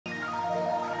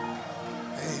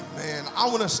I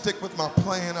want to stick with my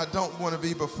plan. I don't want to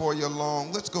be before you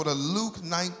long. Let's go to Luke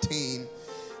 19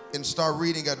 and start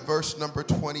reading at verse number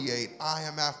 28. I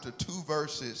am after 2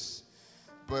 verses,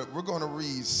 but we're going to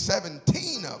read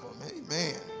 17 of them.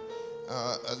 Amen.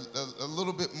 A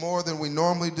little bit more than we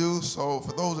normally do. So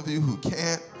for those of you who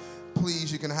can't,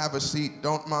 please, you can have a seat.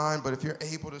 Don't mind. But if you're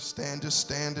able to stand, just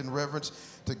stand in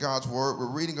reverence to God's word. We're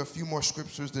reading a few more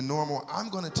scriptures than normal. I'm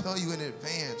going to tell you in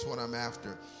advance what I'm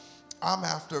after. I'm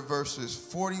after verses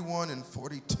 41 and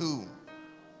 42.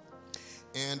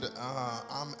 And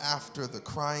I'm after the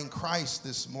crying Christ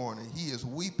this morning. He is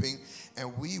weeping,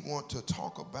 and we want to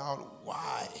talk about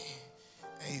why.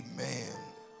 Amen.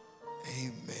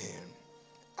 Amen.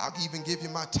 I'll even give you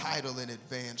my title in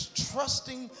advance.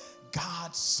 Trusting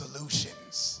God's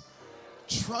solutions.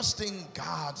 Trusting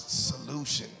God's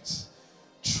solutions.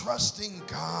 Trusting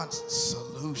God's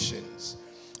solutions.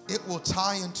 It will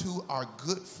tie into our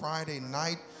Good Friday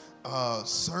night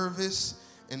service,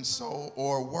 and so,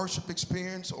 or worship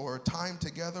experience, or time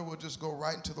together. We'll just go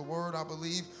right into the word, I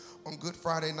believe, on Good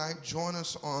Friday night. Join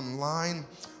us online.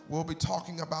 We'll be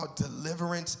talking about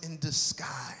deliverance in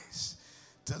disguise.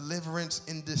 Deliverance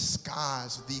in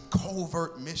disguise, the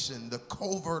covert mission, the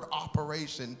covert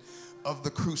operation of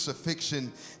the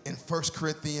crucifixion in 1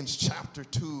 Corinthians chapter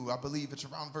 2. I believe it's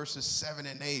around verses 7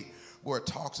 and 8 where it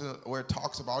talks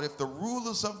about if the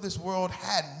rulers of this world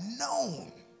had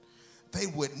known, they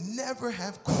would never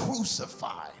have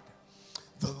crucified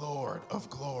the Lord of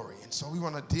glory. And so we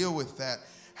want to deal with that,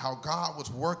 how God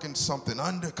was working something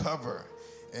undercover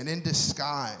and in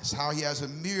disguise, how he has a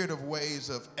myriad of ways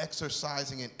of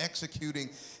exercising and executing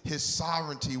his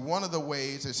sovereignty. One of the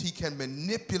ways is he can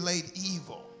manipulate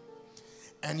evil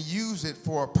and use it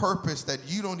for a purpose that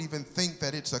you don't even think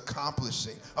that it's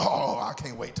accomplishing. Oh, I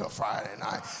can't wait till Friday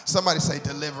night. Somebody say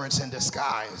deliverance in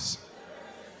disguise.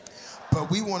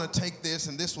 But we want to take this,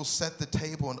 and this will set the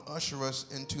table and usher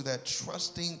us into that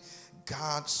trusting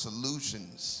God's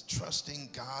solutions. Trusting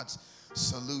God's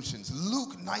solutions.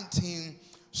 Luke 19,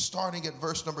 starting at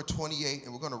verse number 28,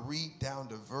 and we're going to read down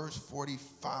to verse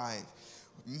 45.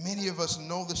 Many of us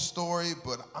know the story,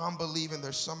 but I'm believing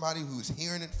there's somebody who's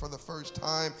hearing it for the first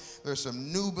time. There's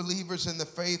some new believers in the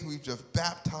faith we've just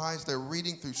baptized. They're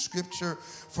reading through scripture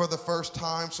for the first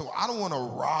time. So I don't want to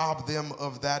rob them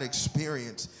of that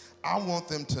experience. I want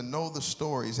them to know the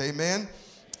stories. Amen?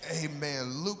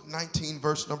 Amen. Luke 19,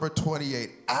 verse number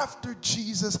 28. After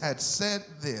Jesus had said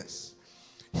this,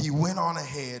 he went on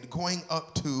ahead, going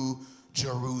up to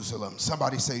Jerusalem.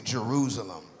 Somebody say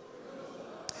Jerusalem.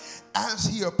 As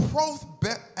he approached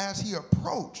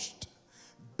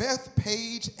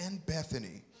Bethpage and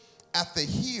Bethany at the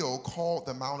hill called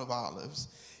the Mount of Olives,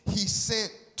 he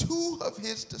sent 2 of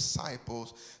his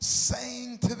disciples,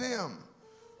 saying to them,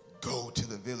 "Go to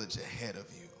the village ahead of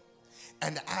you,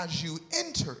 and as you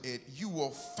enter it, you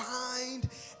will find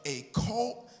a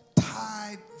colt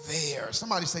tied there."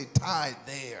 Somebody say tied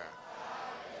there.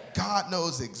 God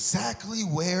knows exactly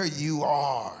where you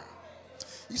are.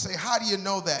 You say, how do you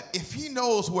know that? If he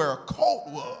knows where a colt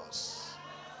was,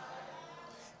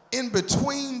 in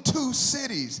between 2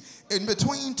 cities, in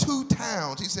between 2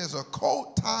 towns, he says a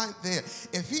colt tied there.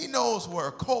 If he knows where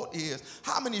a colt is,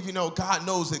 how many of you know God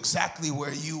knows exactly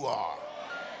where you are?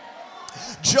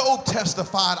 Job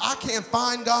testified, I can't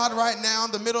find God right now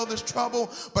in the middle of this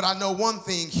trouble, but I know one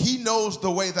thing, he knows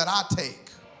the way that I take.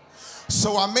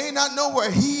 So I may not know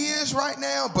where he is right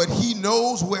now, but he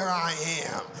knows where I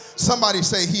am. Somebody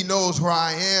say he knows where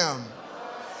I am.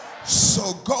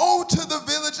 So go to the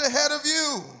village ahead of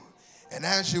you, and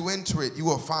as you enter it, you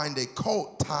will find a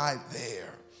colt tied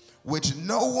there, which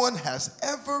no one has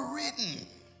ever ridden.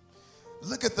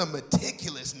 Look at the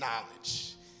meticulous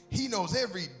knowledge. He knows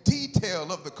every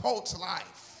detail of the colt's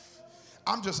life.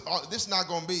 This is not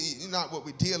going to be not what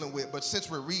we're dealing with, but since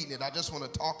we're reading it, I just want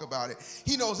to talk about it.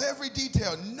 He knows every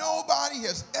detail. Nobody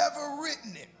has ever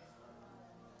written it.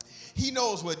 He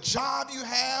knows what job you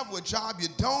have, what job you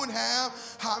don't have,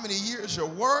 how many years you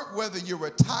work, whether you're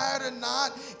retired or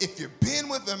not, if you've been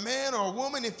with a man or a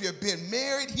woman, if you've been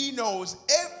married. He knows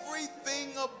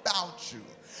everything about you.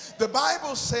 The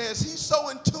Bible says he's so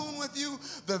in tune with you,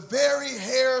 the very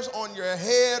hairs on your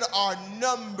head are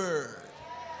numbered.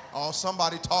 Oh,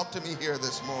 somebody talk to me here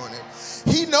this morning.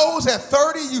 He knows at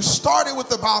 30 you started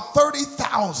with about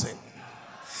 30,000.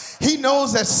 He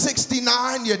knows at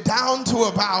 69 you're down to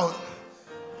about,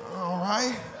 all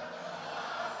right.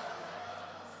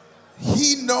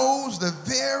 He knows the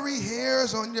very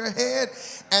hairs on your head,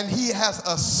 and he has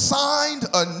assigned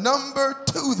a number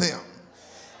to them.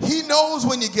 He knows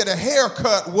when you get a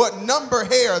haircut what number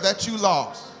hair that you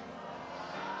lost.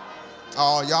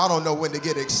 Oh, y'all don't know when to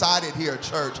get excited here,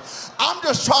 church. I'm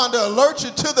just trying to alert you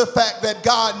to the fact that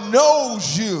God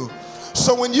knows you.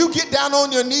 So when you get down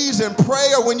on your knees and pray,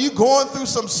 or when you're going through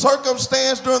some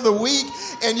circumstance during the week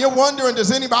and you're wondering,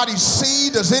 does anybody see?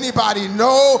 Does anybody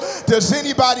know? Does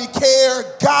anybody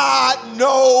care? God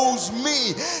knows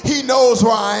me. He knows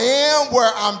where I am,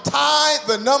 where I'm tied,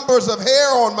 the numbers of hair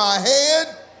on my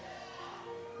head,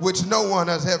 which no one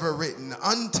has ever written.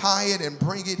 Untie it and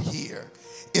bring it here.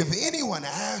 If anyone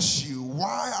asks you,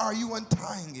 why are you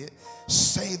untying it?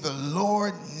 Say, the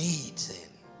Lord needs it.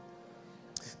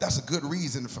 That's a good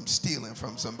reason from stealing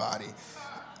from somebody.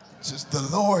 Just the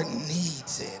Lord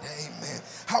needs it. Amen.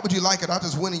 How would you like it? I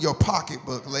just went in your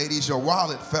pocketbook, ladies, your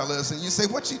wallet, fellas, and you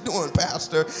say, what you doing,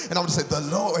 Pastor? And I'm going to say, the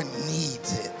Lord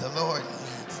needs it. The Lord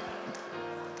needs it.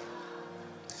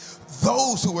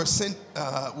 Those who were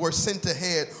sent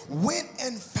ahead went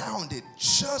and found it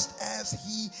just as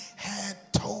he had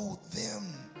told them.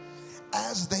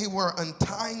 As they were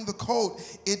untying the coat,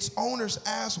 its owners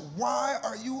asked, why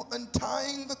are you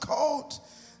untying the coat?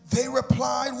 They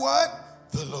replied, what?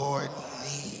 The Lord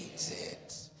needs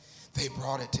it. They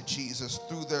brought it to Jesus,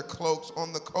 threw their cloaks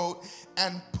on the coat,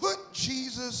 and put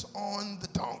Jesus on the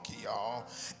donkey, y'all.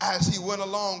 As he went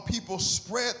along, people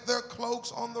spread their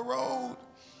cloaks on the road.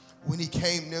 When he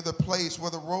came near the place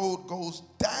where the road goes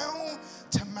down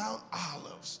to Mount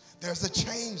Olives, there's a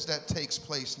change that takes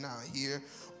place now here.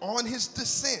 On his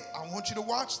descent, I want you to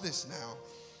watch this now.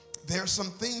 There's some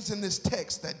things in this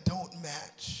text that don't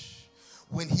match.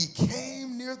 When he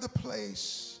came near the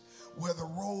place where the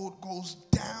road goes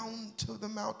down to the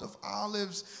Mount of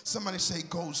Olives, somebody say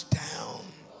goes down.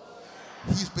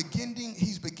 He's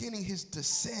beginning his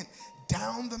descent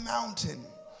down the mountain.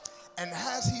 And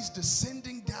as he's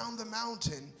descending down the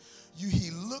mountain, he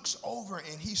looks over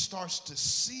and he starts to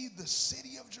see the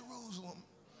city of Jerusalem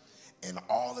in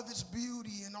all of its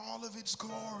beauty and all of its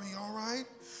glory, all right?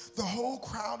 The whole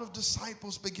crowd of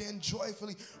disciples began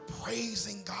joyfully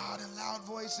praising God in loud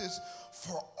voices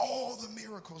for all the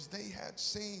miracles they had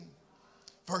seen.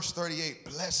 Verse 38,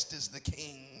 blessed is the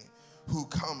King who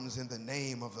comes in the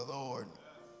name of the Lord.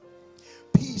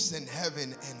 Peace in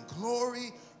heaven and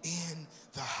glory in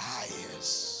the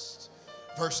highest.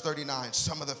 Verse 39,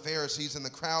 some of the Pharisees in the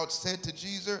crowd said to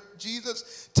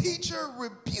Jesus, teacher,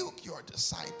 rebuke your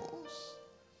disciples.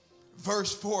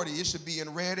 Verse 40, it should be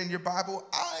in red in your Bible.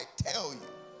 I tell you,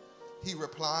 he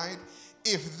replied,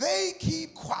 if they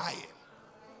keep quiet,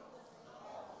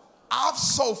 I've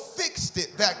so fixed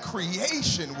it that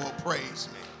creation will praise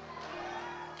me.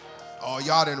 Oh,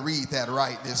 y'all didn't read that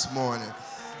right this morning.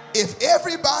 If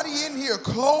everybody in here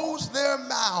closed their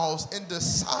mouths and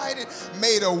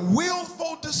made a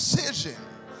willful decision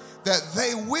that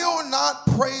they will not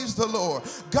praise the Lord,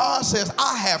 God says,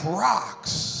 I have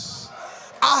rocks,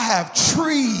 I have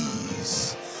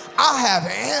trees, I have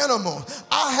animals,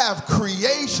 I have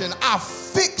creation. I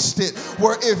fixed it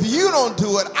where if you don't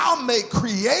do it, I'll make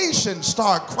creation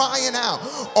start crying out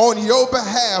on your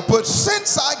behalf. But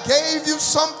since I gave you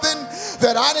something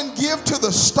that I didn't give to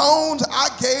the stones, I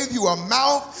gave you a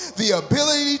mouth, the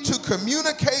ability to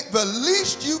communicate. The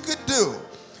least you could do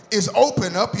is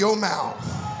open up your mouth.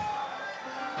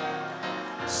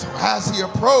 So as he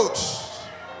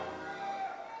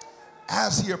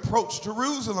approached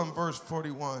Jerusalem, verse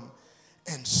 41,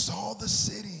 and saw the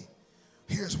city.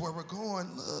 Here's where we're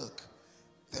going. Look,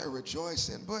 they're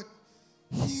rejoicing, but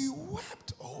he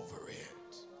wept over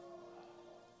it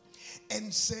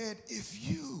and said, if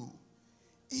you,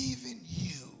 even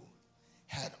you,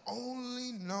 had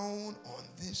only known on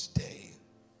this day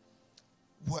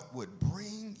what would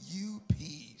bring you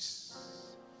peace,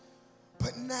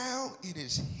 but now it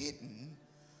is hidden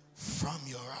from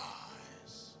your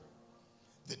eyes.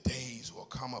 The days will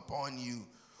come upon you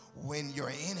when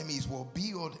your enemies will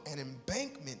build an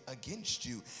embankment against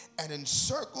you and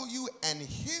encircle you and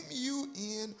hem you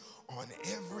in on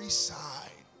every side.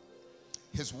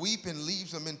 His weeping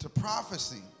leads them into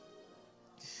prophecy.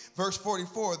 Verse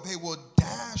 44, they will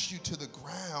dash you to the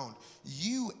ground,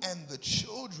 you and the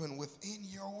children within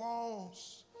your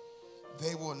walls.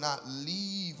 They will not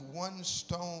leave one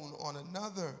stone on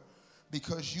another,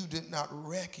 because you did not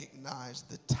recognize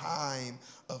the time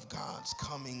of God's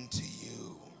coming to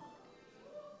you.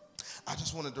 I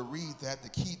just wanted to read that to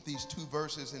keep these two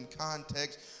verses in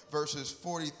context. Verses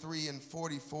 43 and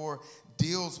 44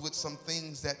 deals with some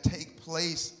things that take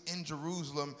place in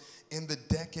Jerusalem in the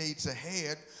decades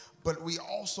ahead. But we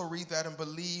also read that and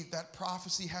believe that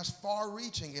prophecy has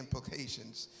far-reaching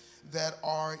implications that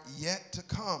are yet to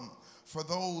come for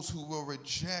those who will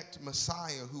reject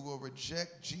Messiah, who will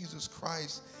reject Jesus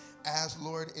Christ as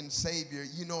Lord and Savior.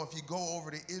 You know, if you go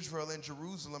over to Israel and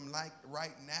Jerusalem like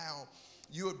right now,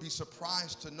 you would be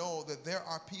surprised to know that there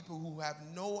are people who have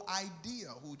no idea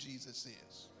who Jesus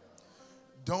is.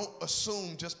 Don't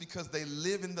assume just because they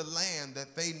live in the land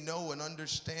that they know and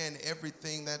understand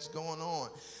everything that's going on.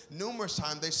 Numerous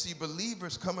times they see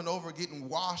believers coming over, getting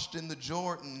washed in the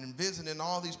Jordan and visiting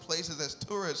all these places as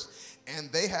tourists,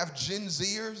 and they have Gen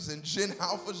Zers and Gen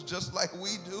Alphas just like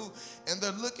we do, and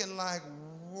they're looking like,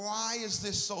 why is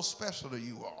this so special to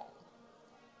you all?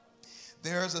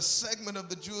 There's a segment of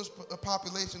the Jewish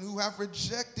population who have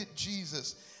rejected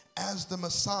Jesus as the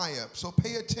Messiah. So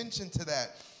pay attention to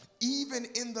that. Even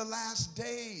in the last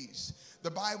days, the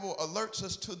Bible alerts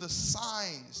us to the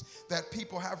signs that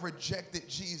people have rejected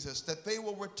Jesus, that they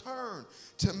will return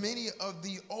to many of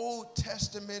the Old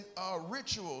Testament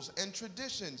rituals and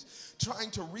traditions,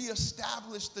 trying to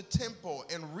reestablish the temple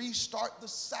and restart the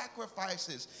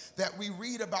sacrifices that we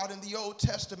read about in the Old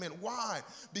Testament. Why?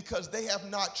 Because they have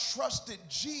not trusted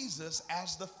Jesus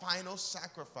as the final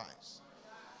sacrifice.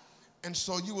 And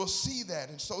so you will see that.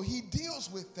 And so he deals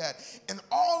with that. And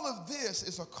all of this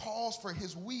is a cause for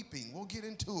his weeping. We'll get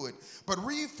into it. But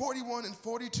read 41 and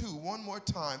 42 one more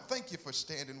time. Thank you for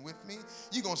standing with me.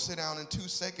 You're going to sit down in 2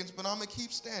 seconds, but I'm going to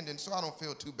keep standing so I don't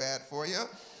feel too bad for you.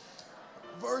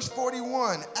 Verse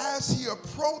 41, as he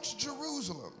approached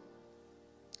Jerusalem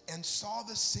and saw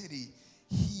the city,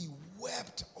 he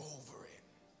wept over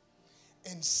it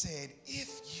and said,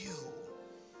 if you,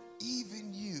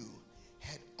 even you,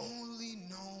 had only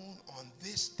known on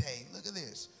this day, look at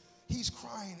this, he's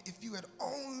crying, if you had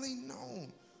only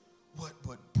known what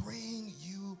would bring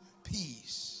you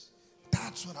peace.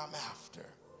 That's what I'm after.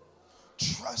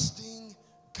 Trusting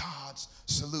God's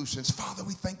solutions. Father,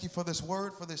 we thank you for this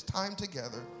word, for this time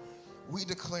together. We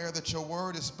declare that your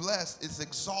word is blessed, is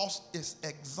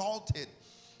exalted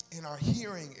in our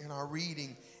hearing, in our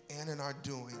reading, and in our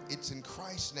doing. It's in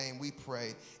Christ's name we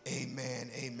pray. Amen,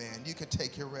 amen. You can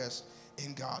take your rest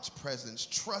in God's presence.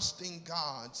 Trusting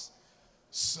God's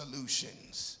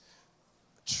solutions.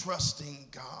 Trusting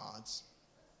God's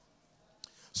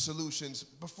solutions.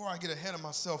 Before I get ahead of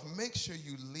myself, make sure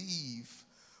you leave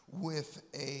with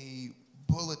a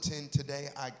bulletin today.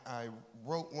 I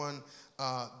wrote one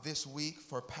this week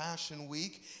for Passion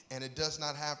Week, and it does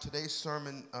not have today's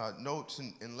sermon notes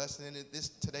and lesson in it.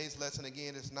 Today's lesson,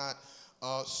 again, is not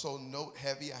so note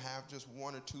heavy. I have just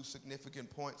 1 or 2 significant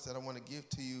points that I want to give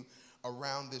to you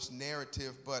around this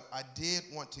narrative, but I did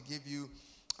want to give you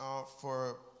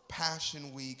for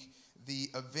Passion Week the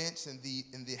events and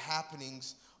the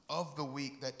happenings of the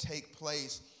week that take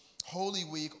place. Holy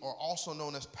Week, or also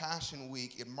known as Passion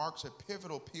Week, it marks a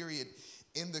pivotal period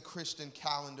in the Christian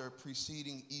calendar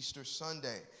preceding Easter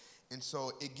Sunday. And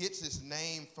so it gets its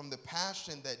name from the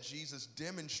passion that Jesus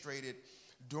demonstrated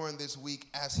during this week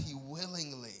as he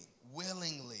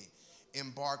willingly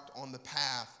embarked on the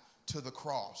path to the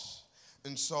cross.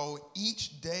 And so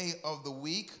each day of the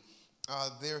week,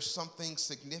 there's something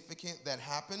significant that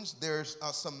happens. There's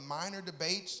some minor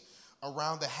debates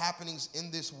around the happenings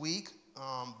in this week,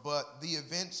 but the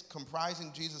events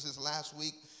comprising Jesus' last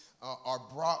week are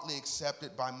broadly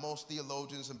accepted by most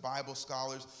theologians and Bible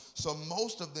scholars. So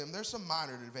most of them, there's some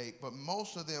minor debate, but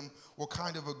most of them will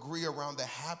kind of agree around the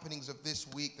happenings of this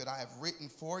week that I have written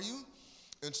for you.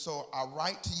 And so I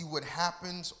write to you what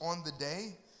happens on the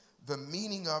day, the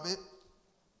meaning of it,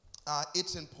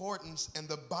 its importance, and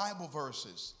the Bible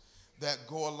verses that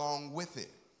go along with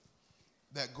it.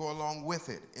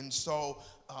 And so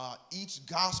each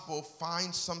gospel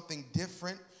finds something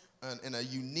different and a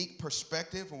unique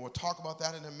perspective, and we'll talk about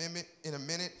that in a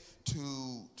minute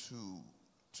to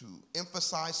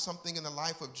emphasize something in the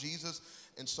life of Jesus.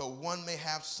 And so one may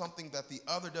have something that the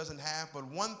other doesn't have, but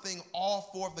one thing all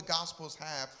 4 of the gospels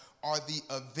have are the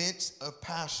events of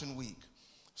Passion Week.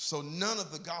 So none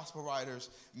of the gospel writers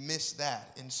miss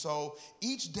that. And so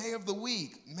each day of the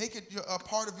week, make it a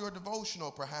part of your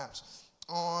devotional perhaps.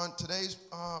 On today's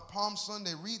Palm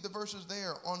Sunday, read the verses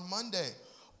there. On Monday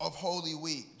of Holy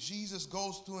Week, Jesus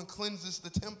goes through and cleanses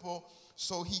the temple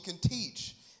so he can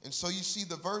teach. And so you see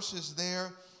the verses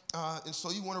there. And so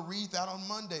you want to read that on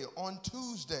Monday. On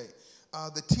Tuesday,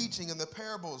 the teaching and the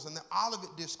parables and the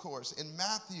Olivet Discourse in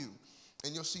Matthew.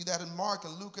 And you'll see that in Mark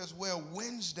and Luke as well.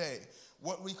 Wednesday,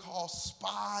 what we call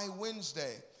Spy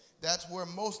Wednesday. That's where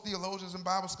most theologians and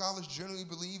Bible scholars generally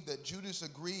believe that Judas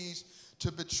agrees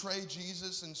to betray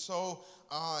Jesus, and so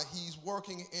he's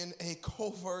working in a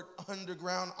covert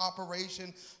underground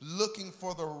operation looking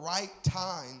for the right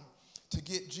time to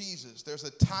get Jesus. There's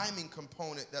a timing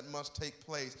component that must take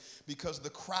place because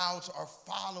the crowds are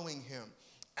following him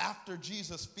after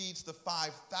Jesus feeds the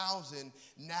 5,000,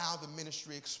 now the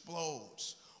ministry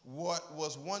explodes. What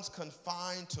was once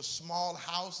confined to small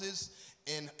houses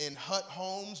in hut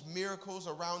homes, miracles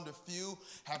around a few,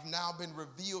 have now been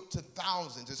revealed to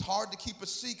thousands. It's hard to keep a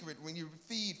secret when you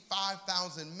feed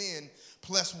 5,000 men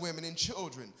plus women and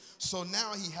children. So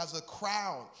now he has a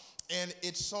crowd, and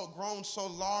it's grown so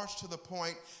large to the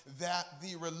point that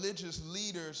the religious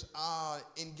leaders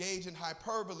engage in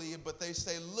hyperbole, but they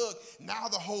say, look, now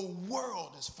the whole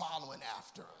world is following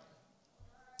after him.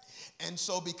 And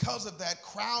so because of that,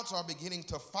 crowds are beginning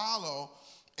to follow.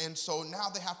 And so now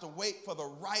they have to wait for the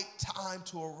right time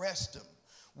to arrest him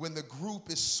when the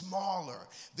group is smaller.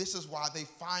 This is why they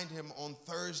find him on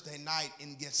Thursday night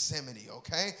in Gethsemane,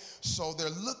 okay? So they're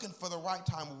looking for the right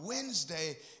time.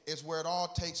 Wednesday is where it all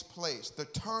takes place, the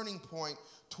turning point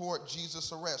toward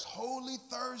Jesus' arrest. Holy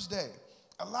Thursday,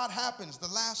 a lot happens. The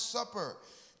Last Supper,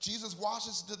 Jesus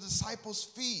washes the disciples'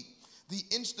 feet.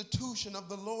 The institution of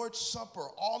the Lord's Supper,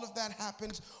 all of that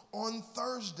happens on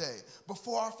Thursday.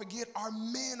 Before I forget, our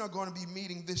men are going to be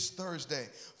meeting this Thursday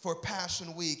for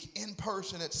Passion Week in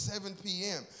person at 7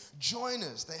 p.m. Join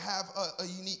us. They have a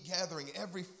unique gathering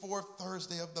every fourth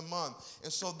Thursday of the month.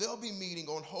 And so they'll be meeting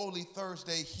on Holy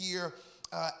Thursday here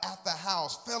at the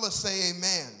house. Fellas, say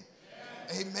amen.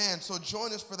 Amen. So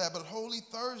join us for that. But Holy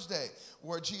Thursday,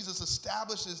 where Jesus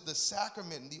establishes the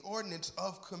sacrament, the ordinance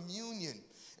of communion.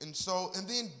 And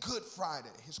then Good Friday,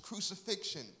 his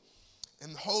crucifixion,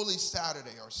 and Holy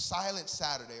Saturday or Silent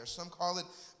Saturday, or some call it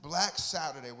Black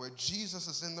Saturday, where Jesus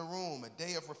is in the room, a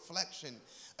day of reflection,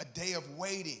 a day of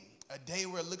waiting, a day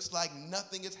where it looks like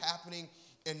nothing is happening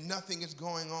and nothing is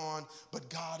going on, but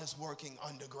God is working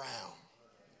underground.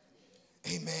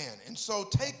 Amen. And so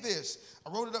take this. I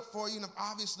wrote it up for you. And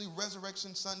obviously,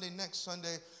 Resurrection Sunday, next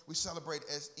Sunday, we celebrate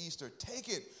as Easter. Take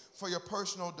it for your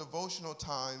personal devotional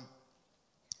time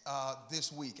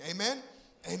this week. Amen?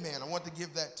 Amen. I want to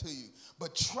give that to you.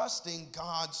 But trusting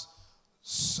God's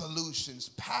solutions.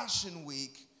 Passion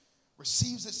Week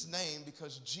receives its name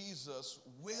because Jesus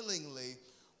willingly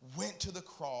went to the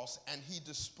cross and he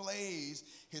displays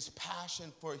his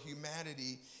passion for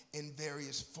humanity in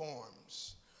various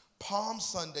forms. Palm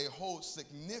Sunday holds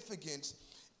significance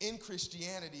in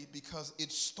Christianity because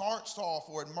it starts off,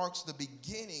 or it marks the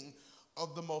beginning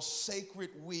of the most sacred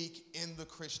week in the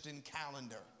Christian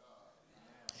calendar.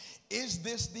 Is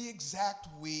this the exact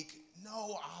week?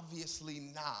 No,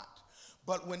 obviously not.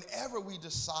 But whenever we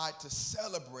decide to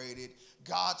celebrate it,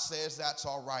 God says that's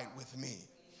all right with me.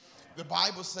 The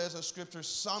Bible says in Scripture,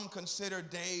 some consider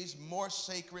days more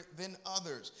sacred than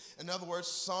others. In other words,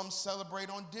 some celebrate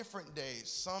on different days.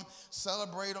 Some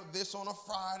celebrate this on a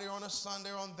Friday, or on a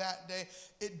Sunday, or on that day.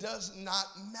 It does not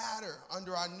matter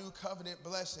under our new covenant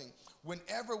blessing.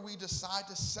 Whenever we decide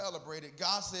to celebrate it,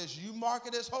 God says, you mark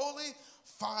it as holy,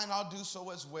 fine, I'll do so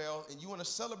as well. And you want to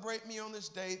celebrate me on this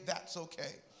day, that's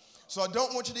okay. So I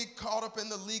don't want you to get caught up in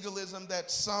the legalism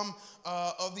that some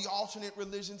of the alternate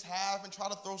religions have and try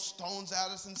to throw stones at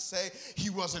us and say, he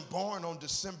wasn't born on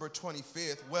December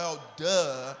 25th. Well,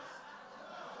 duh.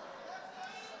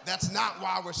 That's not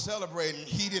why we're celebrating.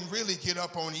 He didn't really get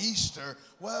up on Easter.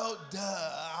 Well,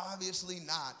 duh, obviously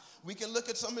not. We can look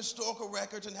at some historical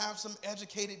records and have some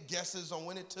educated guesses on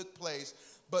when it took place.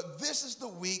 But this is the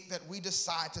week that we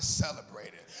decide to celebrate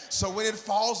it. So when it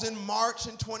falls in March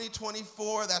in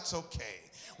 2024, that's okay.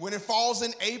 When it falls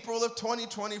in April of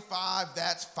 2025,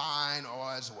 that's fine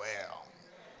as well.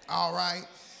 All right?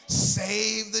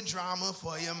 Save the drama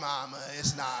for your mama.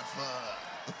 It's not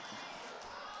fun.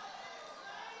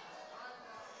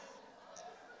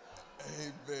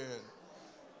 Amen.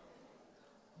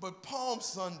 But Palm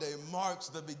Sunday marks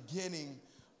the beginning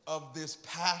of this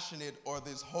passionate or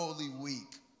this holy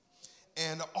week.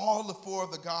 And all the four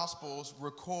of the Gospels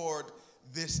record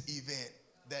this event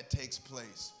that takes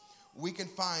place. We can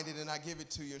find it, and I give it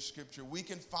to you in Scripture. We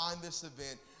can find this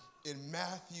event in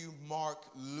Matthew, Mark,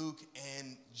 Luke,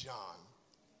 and John.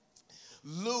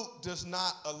 Luke does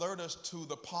not alert us to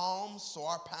the palms, so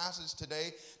our passage today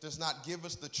does not give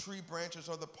us the tree branches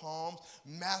or the palms.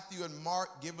 Matthew and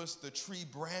Mark give us the tree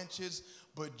branches,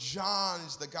 but John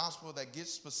is the gospel that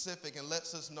gets specific and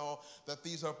lets us know that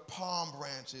these are palm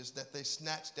branches that they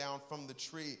snatched down from the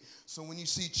tree. So when you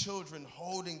see children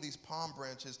holding these palm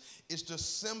branches, it's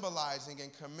just symbolizing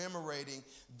and commemorating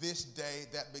this day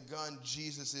that begun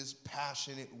Jesus'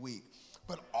 passionate week.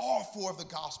 But all four of the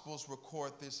Gospels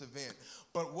record this event.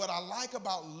 But what I like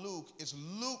about Luke is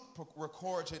Luke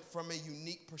records it from a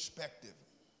unique perspective.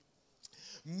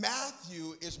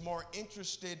 Matthew is more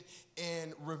interested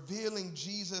in revealing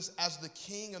Jesus as the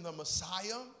King and the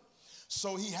Messiah.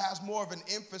 So he has more of an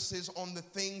emphasis on the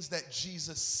things that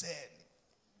Jesus said.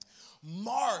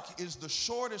 Mark is the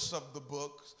shortest of the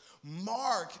books.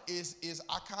 Mark is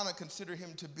I kind of consider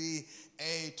him to be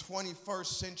a 21st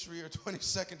century or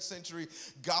 22nd century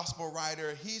gospel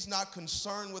writer. He's not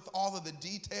concerned with all of the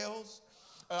details.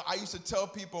 I used to tell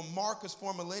people Mark is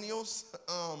for millennials.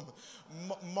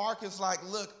 Mark is like,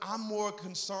 look, I'm more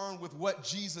concerned with what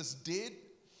Jesus did.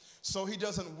 So he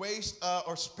doesn't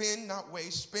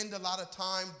spend a lot of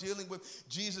time dealing with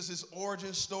Jesus'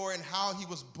 origin story and how he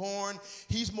was born.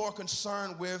 He's more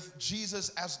concerned with Jesus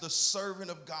as the servant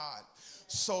of God.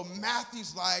 So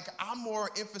Matthew's like, I'm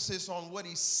more emphasis on what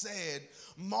he said.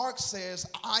 Mark says,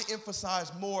 I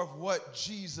emphasize more of what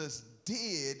Jesus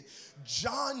did.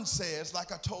 John says,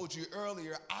 like I told you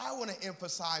earlier, I want to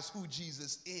emphasize who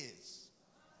Jesus is.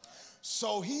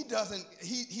 So he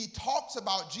talks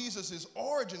about Jesus'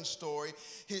 origin story,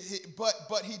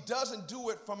 but he doesn't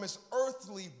do it from his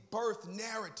earthly birth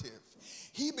narrative.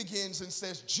 He begins and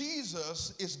says,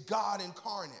 Jesus is God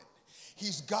incarnate.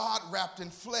 He's God wrapped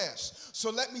in flesh. So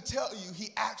let me tell you, he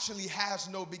actually has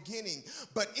no beginning.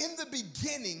 But in the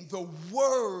beginning, the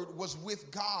Word was with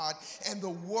God, and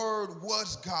the Word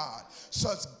was God.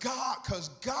 So it's God, because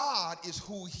God is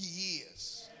who he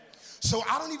is. So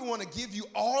I don't even want to give you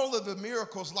all of the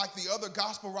miracles like the other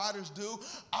gospel writers do.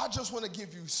 I just want to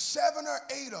give you 7 or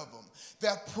 8 of them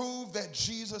that prove that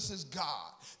Jesus is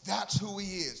God. That's who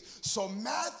he is. So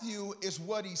Matthew is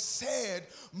what he said.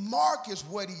 Mark is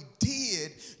what he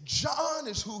did. John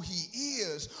is who he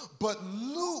is. But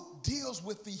Luke deals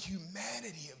with the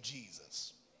humanity of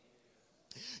Jesus.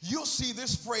 You'll see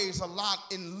this phrase a lot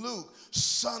in Luke,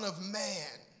 Son of Man.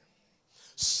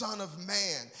 Son of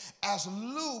Man, as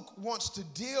Luke wants to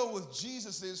deal with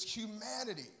Jesus'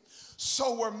 humanity.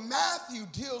 So where Matthew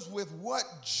deals with what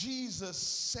Jesus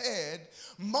said,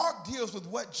 Mark deals with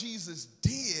what Jesus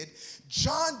did,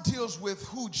 John deals with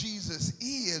who Jesus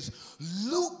is,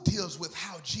 Luke deals with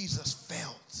how Jesus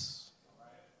felt.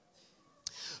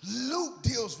 Luke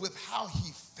deals with how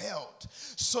he felt.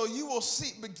 So you will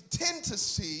tend to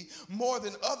see more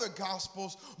than other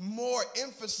gospels, more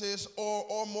emphasis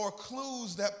or more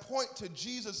clues that point to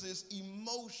Jesus'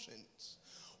 emotions,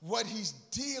 what he's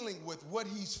dealing with, what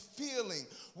he's feeling,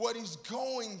 what he's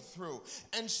going through.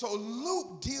 And so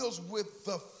Luke deals with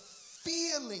the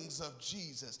feelings of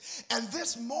Jesus. And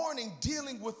this morning,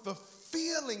 dealing with the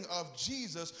feeling of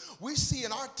Jesus, we see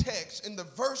in our text, in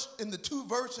the 2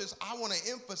 verses I want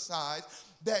to emphasize,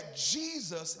 that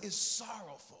Jesus is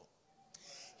sorrowful.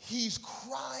 He's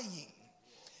crying.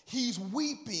 He's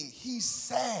weeping. He's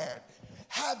sad.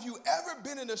 Have you ever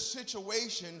been in a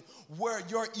situation where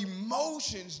your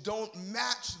emotions don't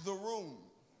match the room?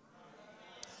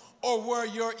 Or where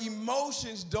your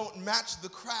emotions don't match the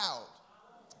crowd?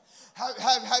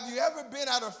 Have you ever been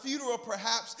at a funeral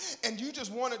perhaps and you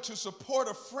just wanted to support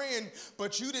a friend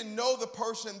but you didn't know the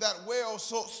person that well,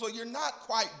 so you're not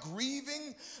quite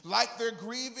grieving like they're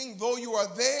grieving, though you are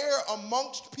there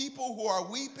amongst people who are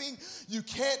weeping, you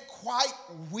can't quite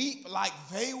weep like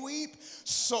they weep,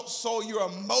 so your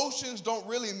emotions don't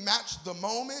really match the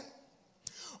moment?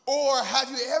 Or have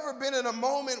you ever been in a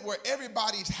moment where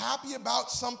everybody's happy about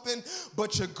something,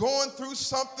 but you're going through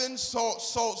something, so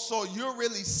you're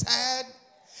really sad?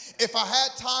 If I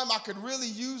had time, I could really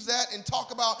use that and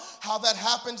talk about how that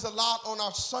happens a lot on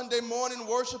our Sunday morning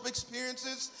worship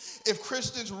experiences. If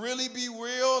Christians really be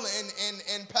real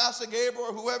and Pastor Gabriel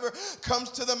or whoever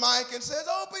comes to the mic and says,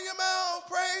 open your mouth,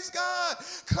 praise God,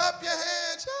 clap your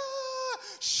hands,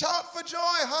 shout for joy,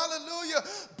 hallelujah.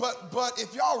 But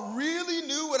if y'all really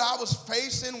knew what I was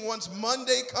facing once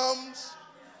Monday comes,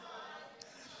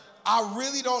 I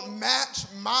really don't match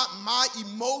my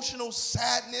emotional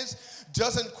sadness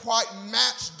doesn't quite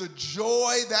match the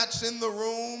joy that's in the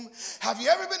room. Have you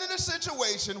ever been in a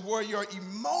situation where your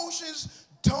emotions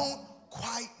don't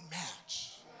quite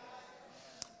match?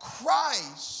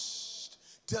 Christ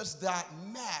does not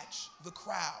match the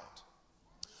crowd.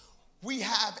 We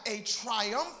have a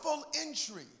triumphal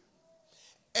entry,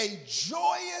 a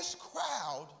joyous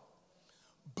crowd,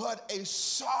 but a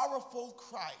sorrowful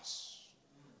Christ.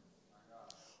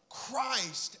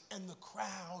 Christ and the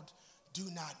crowd do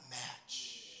not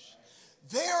match.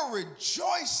 They're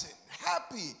rejoicing,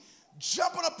 happy,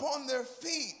 jumping up on their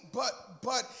feet,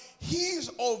 but he's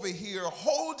over here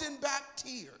holding back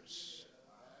tears.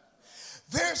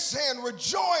 They're saying,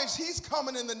 rejoice, he's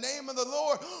coming in the name of the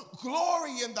Lord,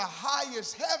 glory in the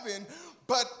highest heaven.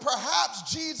 But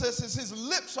perhaps Jesus, as his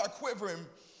lips are quivering,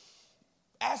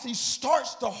 as he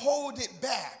starts to hold it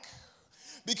back,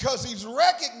 Because he's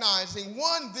recognizing,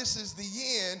 one, this is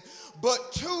the end,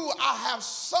 but two, I have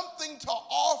something to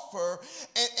offer,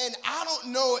 and I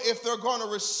don't know if they're going to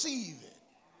receive it.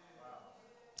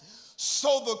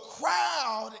 So the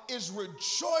crowd is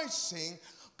rejoicing,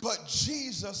 but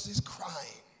Jesus is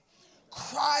crying.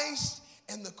 Christ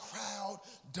and the crowd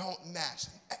don't match.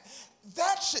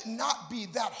 That should not be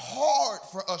that hard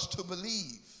for us to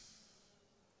believe.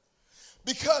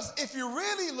 Because if you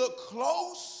really look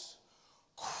close,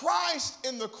 Christ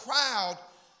and the crowd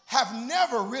have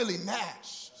never really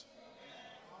matched.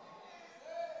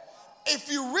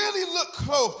 If you really look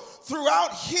close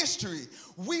throughout history,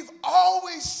 we've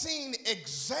always seen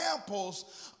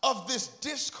examples of this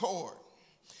discord,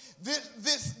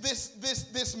 this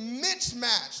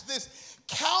mismatch, this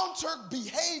counter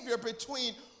behavior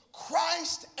between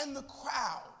Christ and the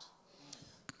crowd,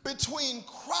 between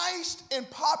Christ and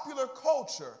popular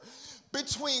culture,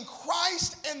 between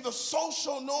Christ and the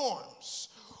social norms,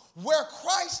 where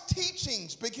Christ's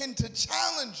teachings begin to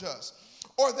challenge us,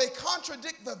 or they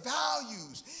contradict the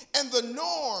values and the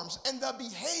norms and the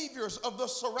behaviors of the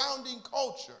surrounding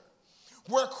culture,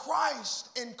 where Christ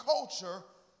and culture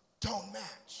don't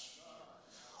match,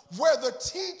 where the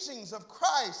teachings of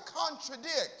Christ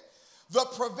contradict the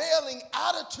prevailing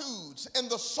attitudes and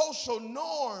the social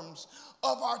norms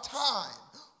of our time.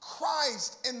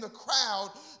 Christ and the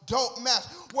crowd don't match.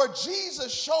 Where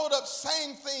Jesus showed up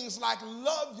saying things like,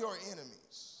 love your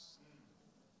enemies.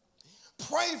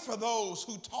 Pray for those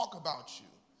who talk about you.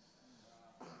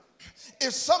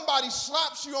 If somebody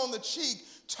slaps you on the cheek,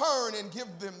 turn and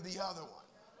give them the other one.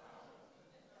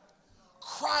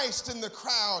 Christ and the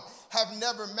crowd have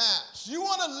never matched. You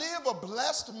want to live a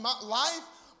blessed life?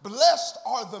 Blessed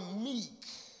are the meek,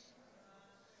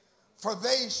 for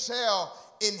they shall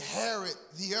inherit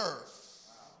the earth.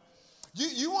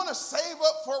 You want to save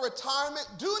up for retirement?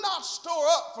 Do not store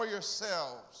up for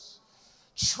yourselves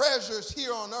treasures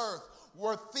here on earth,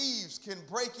 where thieves can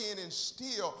break in and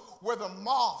steal, where the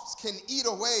moths can eat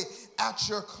away at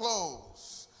your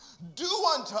clothes. Do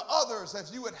unto others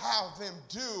as you would have them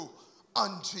do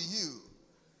unto you.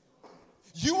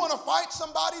 You want to fight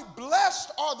somebody?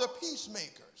 Blessed are the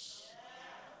peacemakers,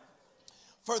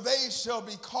 for they shall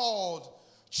be called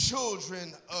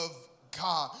children of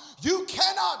God. You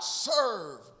cannot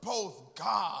serve both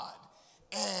God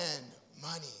and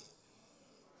money.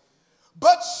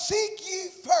 But seek ye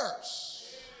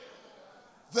first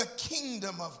the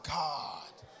kingdom of God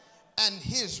and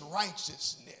his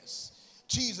righteousness.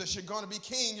 Jesus, you're going to be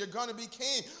king. You're going to be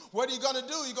king. What are you going to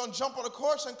do? You're going to jump on a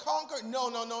horse and conquer? No.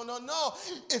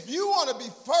 If you want to be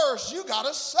first, you got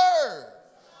to serve.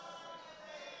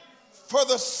 For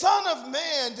the Son of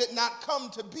Man did not come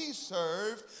to be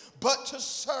served, but to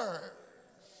serve.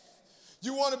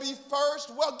 You want to be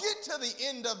first? Well, get to the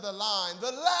end of the line.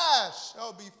 The last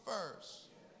shall be first,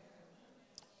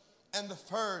 and the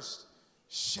first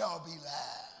shall be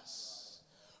last.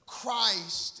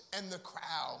 Christ and the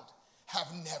crowd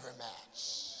have never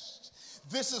matched.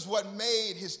 This is what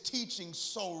made his teaching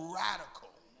so radical,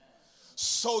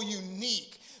 so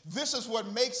unique. This is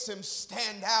what makes him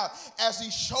stand out as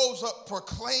he shows up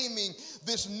proclaiming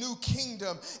this new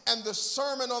kingdom. And the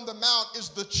Sermon on the Mount is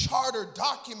the charter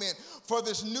document for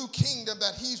this new kingdom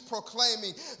that he's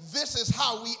proclaiming. This is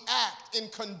how we act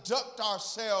and conduct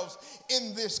ourselves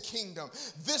in this kingdom.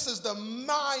 This is the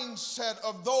mindset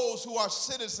of those who are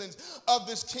citizens of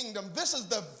this kingdom. This is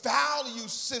the value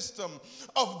system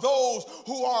of those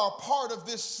who are a part of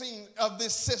this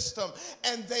system.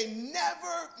 And they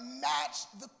never match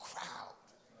the crowd.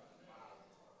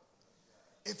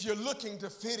 If you're looking to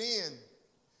fit in,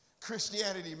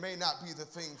 Christianity may not be the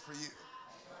thing for you.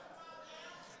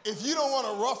 If you don't want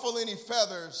to ruffle any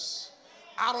feathers,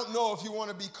 I don't know if you want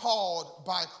to be called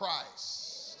by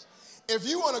Christ. If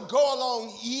you want to go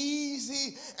along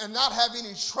easy and not have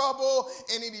any trouble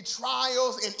and any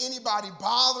trials and anybody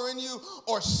bothering you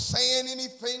or saying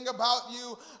anything about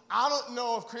you, I don't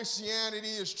know if Christianity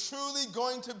is truly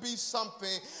going to be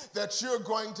something that you're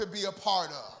going to be a part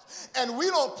of. And we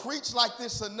don't preach like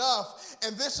this enough.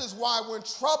 And this is why when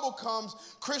trouble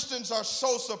comes, Christians are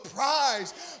so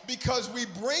surprised, because we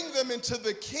bring them into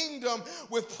the kingdom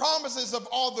with promises of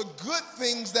all the good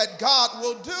things that God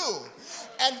will do.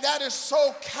 And that is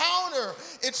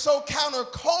it's so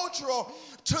countercultural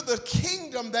to the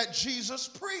kingdom that Jesus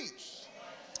preached.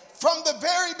 From the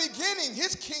very beginning,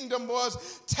 his kingdom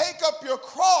was take up your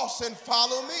cross and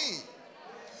follow me.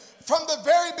 From the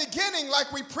very beginning,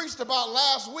 like we preached about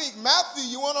last week, Matthew,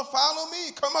 you want to follow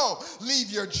me? Come on.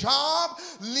 Leave your job,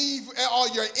 leave all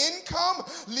your income,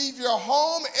 leave your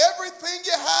home, everything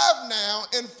you have now,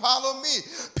 and follow me.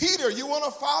 Peter, you want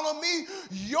to follow me?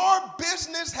 Your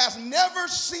business has never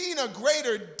seen a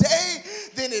greater day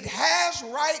than it has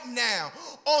right now.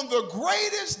 On the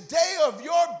greatest day of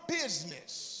your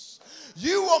business,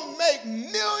 you will make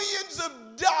millions of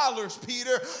dollars,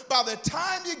 Peter, by the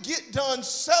time you get done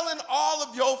selling all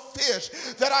of your fish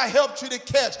that I helped you to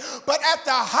catch. But at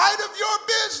the height of your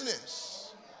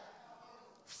business,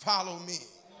 follow me.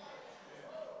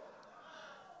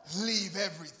 Leave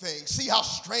everything. See how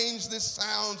strange this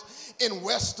sounds in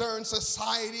Western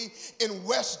society, in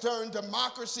Western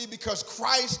democracy, because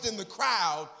Christ and the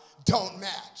crowd don't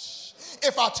match.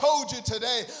 If I told you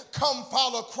today, come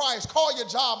follow Christ, call your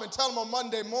job and tell them on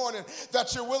Monday morning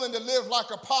that you're willing to live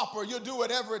like a pauper, you'll do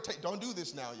whatever it takes. Don't do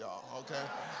this now, y'all, okay?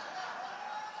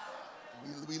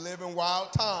 We live in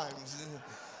wild times.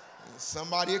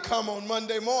 Somebody will come on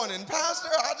Monday morning, Pastor,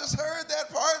 I just heard that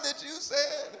part that you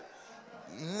said.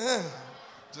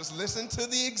 Just listen to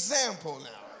the example now.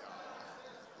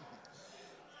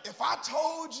 If I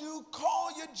told you,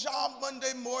 call your job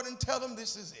Monday morning, tell them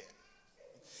this is it.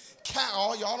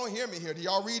 Oh, y'all don't hear me here. Do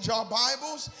y'all read y'all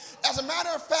Bibles? As a matter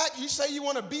of fact, you say you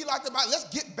want to be like the Bible. Let's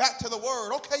get back to the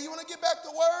Word. Okay, you want to get back to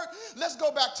the Word? Let's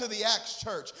go back to the Acts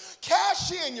church.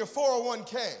 Cash in your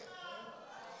 401k.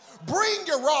 Bring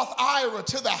your Roth IRA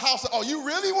to the house. Oh, you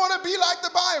really want to be like the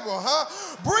Bible, huh?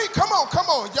 Come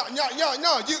on.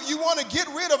 You want to get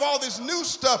rid of all this new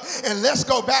stuff and let's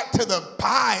go back to the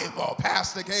Bible,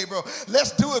 Pastor Gabriel.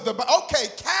 Let's do it. Okay,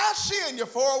 cash in your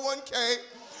 401k.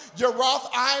 Your Roth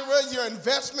IRA, your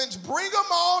investments, bring them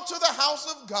all to the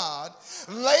house of God.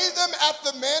 Lay them at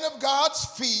the man of God's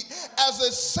feet as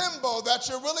a symbol that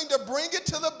you're willing to bring it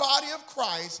to the body of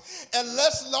Christ. And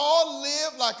let's all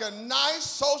live like a nice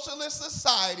socialist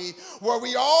society where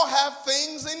we all have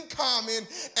things in common,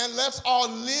 and let's all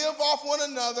live off one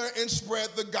another and spread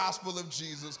the gospel of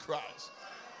Jesus Christ.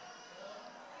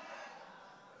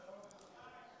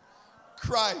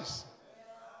 Christ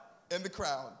and the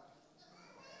crowd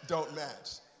don't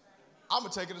match. I'm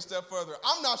going to take it a step further.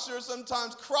 I'm not sure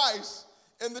sometimes Christ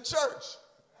and the church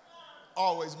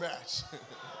always match.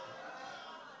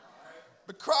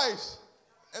 But Christ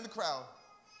and the crowd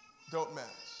don't match.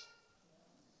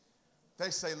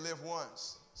 They say live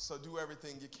once, so do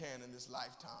everything you can in this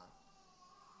lifetime.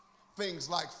 Things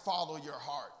like follow your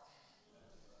heart.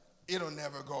 It'll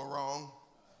never go wrong.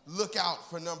 Look out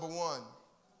for number one.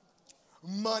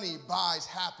 Money buys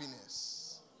happiness.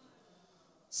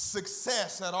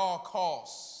 Success at all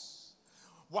costs.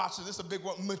 Watch it, this is a big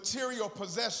one. Material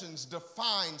possessions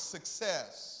define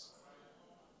success.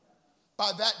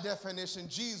 By that definition,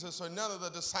 Jesus or none of the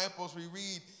disciples we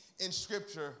read in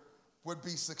Scripture would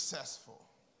be successful.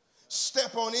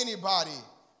 Step on anybody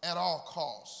at all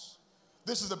costs.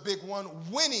 This is a big one.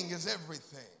 Winning is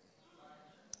everything.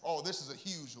 Oh, this is a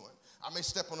huge one. I may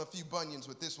step on a few bunions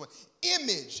with this one.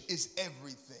 Image is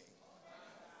everything.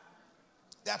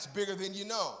 That's bigger than you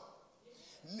know.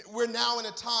 We're now in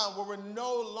a time where we're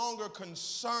no longer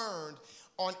concerned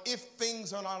on if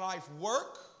things in our life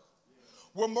work.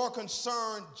 We're more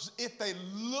concerned if they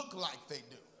look like they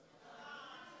do.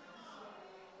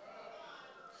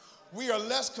 We are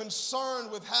less concerned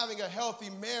with having a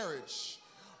healthy marriage.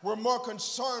 We're more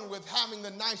concerned with having the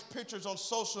nice pictures on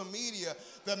social media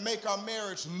that make our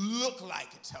marriage look like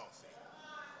it's healthy.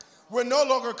 We're no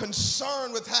longer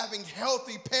concerned with having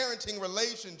healthy parenting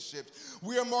relationships.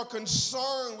 We are more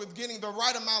concerned with getting the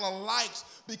right amount of likes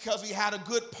because we had a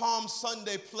good Palm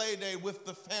Sunday play day with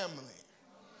the family.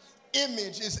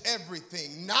 Image is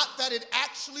everything. Not that it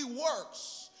actually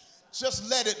works, just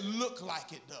let it look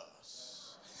like it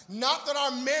does. Not that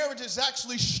our marriage is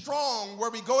actually strong,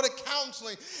 where we go to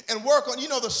counseling and work on,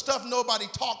 the stuff nobody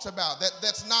talks about.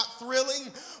 That's not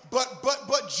thrilling,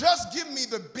 but just give me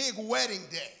the big wedding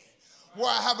day, where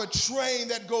I have a train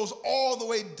that goes all the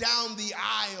way down the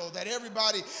aisle that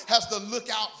everybody has to look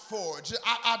out for.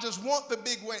 I just want the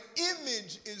big way.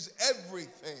 Image is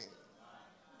everything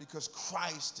because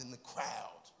Christ and the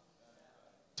crowd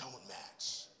don't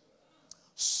match.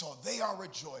 So they are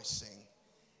rejoicing,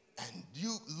 and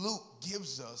Luke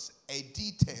gives us a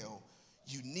detail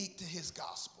unique to his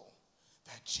gospel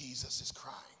that Jesus is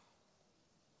crying.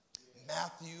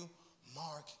 Matthew,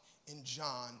 Mark, and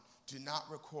John do not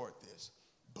record this,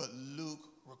 but Luke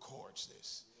records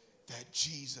this, that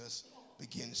Jesus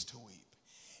begins to weep.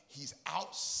 He's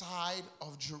outside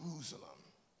of Jerusalem,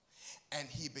 and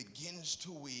he begins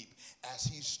to weep as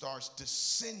he starts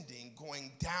descending,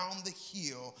 going down the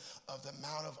hill of the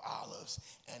Mount of Olives,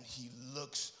 and he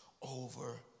looks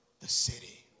over the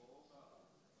city.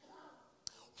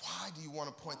 Why do you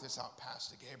want to point this out,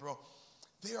 Pastor Gabriel?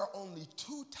 There are only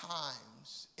 2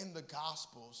 times in the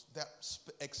Gospels that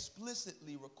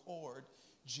explicitly record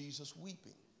Jesus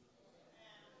weeping.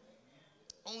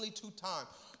 Only 2 times.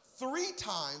 3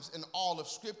 times in all of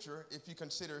Scripture, if you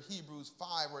consider Hebrews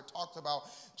 5, where it talks about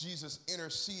Jesus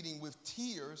interceding with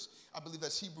tears. I believe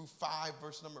that's Hebrews 5,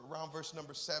 around verse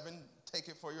number 7. Take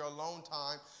it for your alone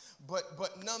time. But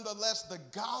nonetheless, the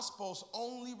Gospels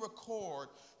only record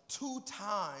 2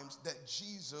 times that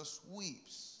Jesus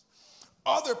weeps.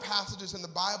 Other passages in the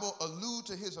Bible allude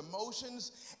to his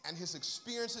emotions and his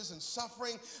experiences and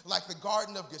suffering, like the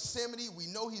Garden of Gethsemane. We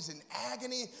know he's in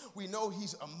agony. We know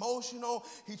he's emotional.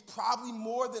 He's probably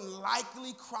more than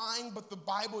likely crying, but the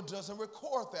Bible doesn't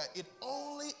record that. It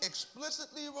only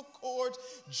explicitly records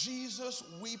Jesus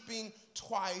weeping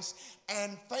twice.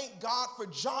 And thank God for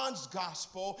John's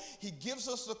gospel. He gives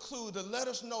us a clue to let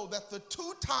us know that the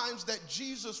 2 times that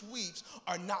Jesus weeps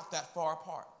are not that far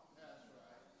apart.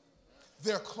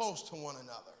 They're close to one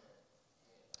another.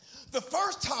 The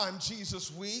first time Jesus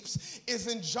weeps is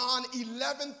in John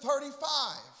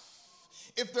 11:35.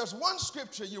 If there's one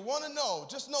scripture you want to know,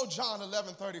 just know John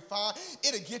 11:35.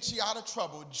 It'll get you out of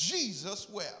trouble. Jesus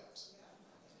wept.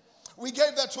 We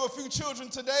gave that to a few children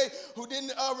today who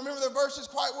didn't remember the verses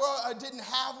quite well. I didn't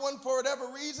have one for whatever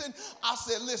reason. I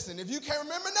said, listen, if you can't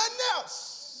remember nothing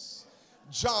else,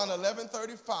 John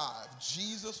 11:35,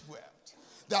 Jesus wept.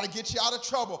 That'll get you out of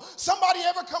trouble. Somebody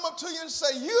ever come up to you and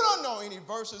say, you don't know any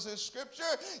verses in Scripture?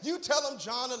 You tell them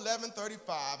John 11:35.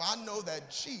 I know that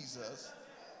Jesus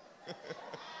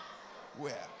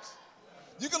wept.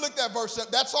 You can look that verse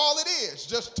up. That's all it is.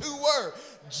 Just 2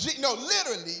 words.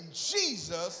 Literally,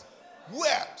 Jesus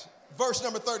wept. Verse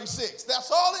number 36.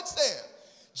 That's all it said.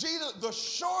 Jesus, the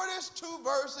shortest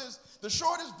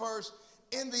verse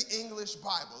in the English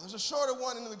Bible. There's a shorter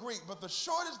one in the Greek, but the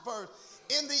shortest verse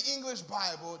in the English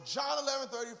Bible, John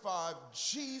 11:35,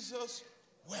 Jesus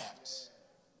wept.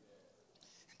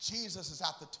 And Jesus is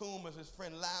at the tomb of his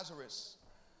friend Lazarus.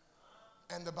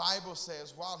 And the Bible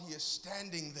says, while he is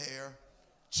standing there,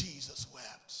 Jesus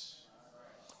wept.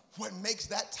 What makes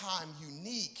that time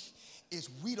unique is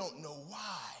we don't know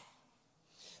why.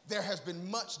 There has been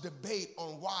much debate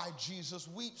on why Jesus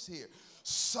weeps here.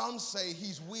 Some say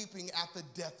he's weeping at the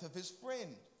death of his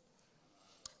friend.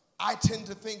 I tend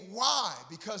to think why?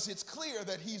 Because it's clear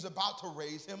that he's about to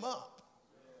raise him up.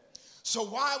 So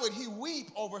why would he weep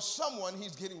over someone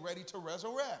he's getting ready to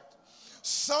resurrect?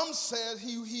 Some say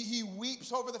he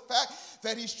weeps over the fact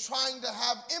that he's trying to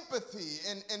have empathy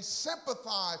and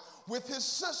sympathize with his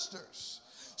sisters.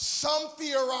 Some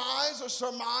theorize or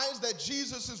surmise that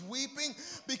Jesus is weeping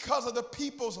because of the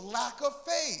people's lack of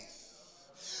faith.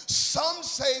 Some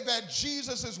say that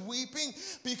Jesus is weeping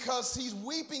because he's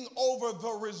weeping over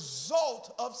the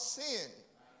result of sin.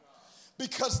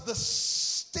 Because the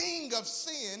sting of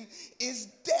sin is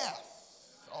death.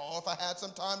 Oh, if I had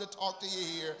some time to talk to you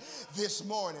here this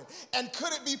morning. And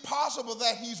could it be possible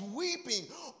that he's weeping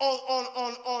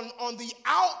on the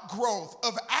outgrowth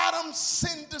of Adam's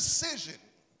sin decision?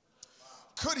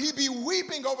 Could he be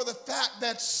weeping over the fact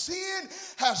that sin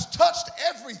has touched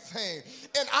everything?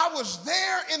 And I was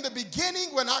there in the beginning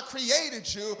when I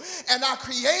created you, and I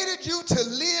created you to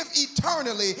live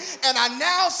eternally. And I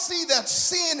now see that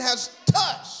sin has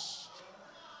touched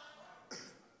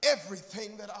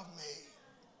everything that I've made.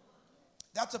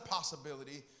 That's a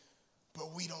possibility,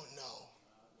 but we don't know.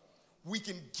 We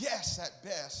can guess at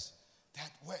best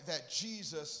that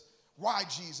why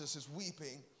Jesus is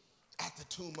weeping at the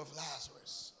tomb of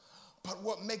Lazarus. But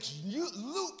what makes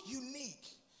Luke unique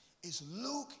is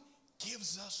Luke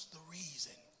gives us the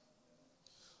reason.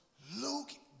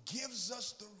 Luke gives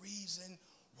us the reason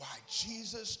why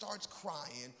Jesus starts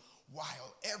crying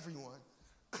while everyone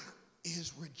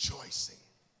is rejoicing.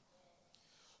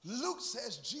 Luke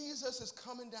says Jesus is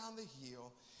coming down the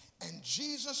hill, and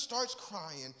Jesus starts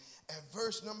crying at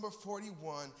verse number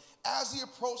 41. As he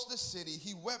approached the city,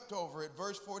 he wept over it.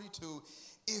 Verse 42,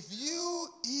 if you,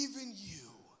 even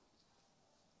you,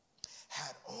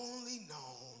 had only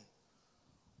known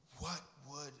what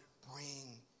would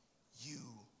bring you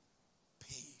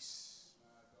peace.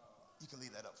 You can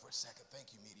leave that up for a second. Thank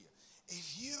you, media.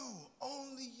 If you,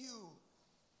 only you,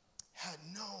 had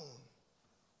known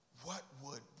what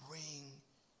would bring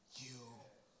you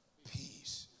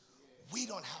peace. We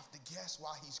don't have to guess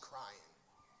why he's crying.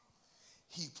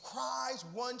 He cries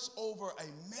once over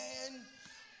a man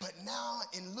But now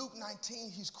in Luke 19,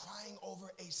 he's crying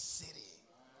over a city.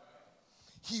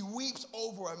 He weeps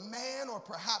over a man or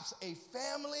perhaps a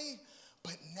family,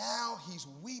 but now he's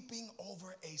weeping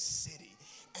over a city.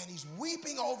 And he's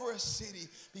weeping over a city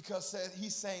because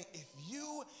he's saying, if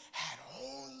you had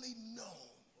only known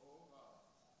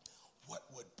what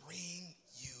would bring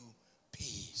you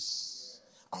peace.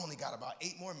 I only got about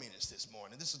 8 more minutes this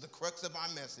morning. This is the crux of my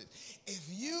message. If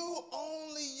you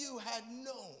had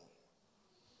known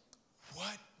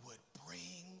what would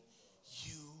bring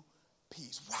you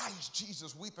peace. Why is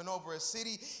Jesus weeping over a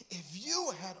city? If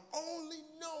you had only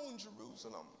known,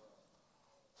 Jerusalem,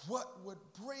 what would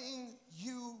bring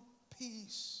you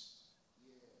peace?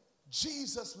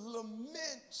 Jesus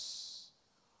laments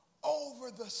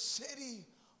over the city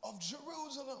of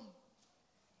Jerusalem.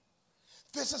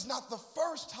 This is not the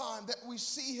first time that we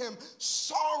see him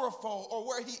sorrowful or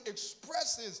where he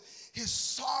expresses his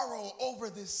sorrow over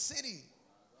this city.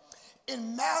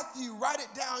 In Matthew, write it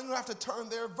down, you don't have to turn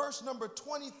there, verse number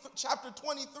 20, chapter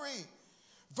 23,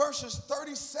 verses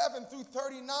 37 through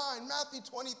 39, Matthew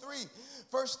 23,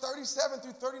 verse 37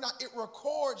 through 39, it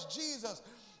records Jesus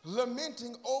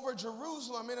lamenting over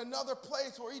Jerusalem in another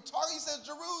place where he says,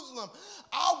 Jerusalem,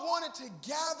 I wanted to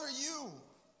gather you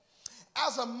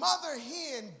as a mother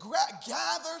hen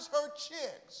gathers her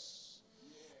chicks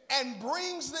and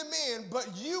brings them in, but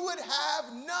you would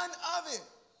have none of it.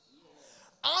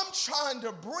 I'm trying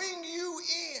to bring you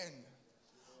in,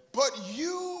 but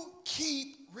you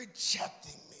keep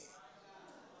rejecting me.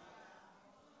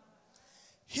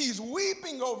 He's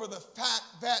weeping over the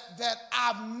fact that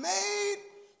I've made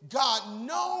God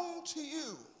known to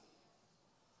you,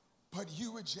 but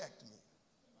you reject me.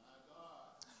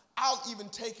 I'll even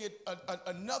take it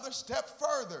another step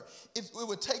further. It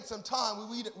would take some time.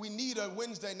 We need a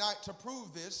Wednesday night to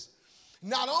prove this.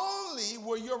 Not only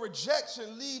will your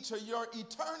rejection lead to your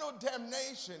eternal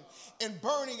damnation and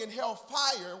burning in hell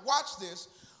fire, watch this,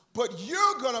 but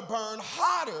you're going to burn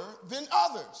hotter than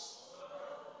others.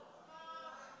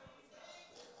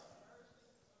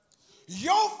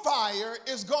 Your fire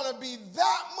is going to be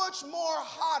that much more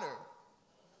hotter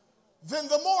than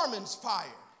the Mormons' fire.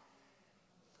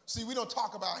 See, we don't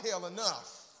talk about hell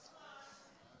enough.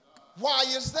 Why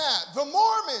is that? The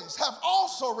Mormons have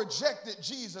also rejected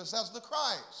Jesus as the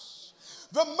Christ.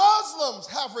 The Muslims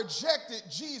have rejected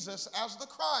Jesus as the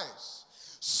Christ.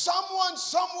 Someone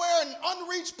somewhere, an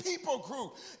unreached people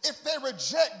group, if they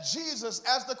reject Jesus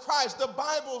as the Christ, the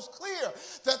Bible's clear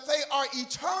that they are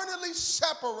eternally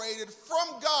separated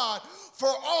from God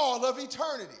for all of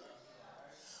eternity.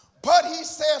 But he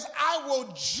says, I will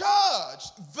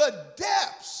judge the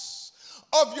depths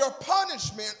of your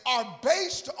punishment are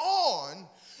based on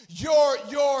your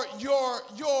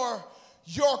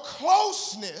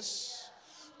closeness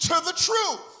to the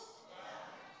truth.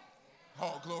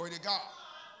 Oh, glory to God.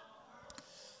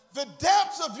 The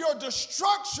depths of your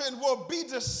destruction will be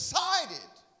decided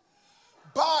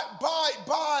by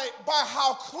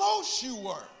how close you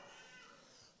were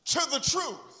to the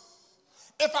truth.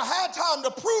 If I had time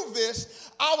to prove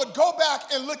this, I would go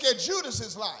back and look at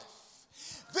Judas's life.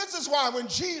 This is why when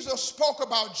Jesus spoke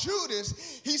about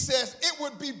Judas, he says it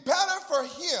would be better for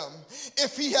him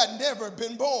if he had never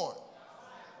been born.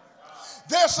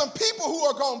 There's some people who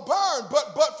are going to burn,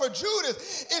 but for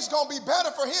Judas, it's going to be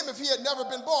better for him if he had never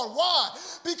been born. Why?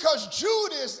 Because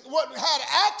Judas had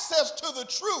access to the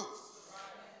truth.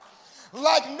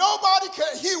 Like nobody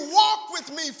could. He walked with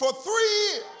me for 3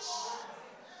 years.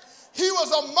 He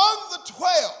was among the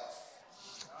 12.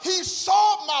 He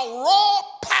saw my raw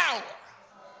power.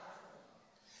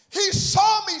 He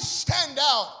saw me stand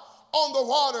out on the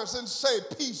waters and say,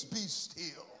 peace be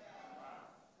still.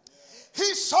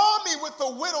 He saw me with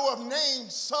the widow of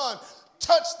Nain's son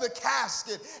touch the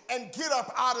casket and get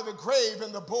up out of the grave,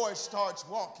 and the boy starts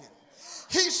walking.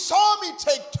 He saw me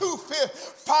take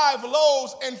 5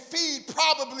 loaves and feed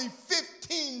probably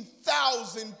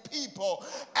 15,000 people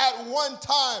at one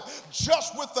time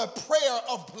just with a prayer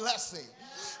of blessing.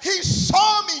 He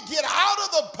saw me get out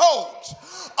of the boat,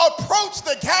 approach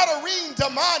the Gadarene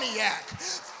demoniac,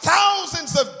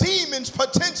 thousands of demons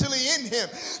potentially in him.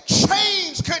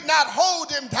 Chains could not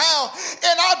hold him down,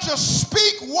 and I just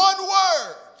speak one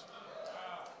word,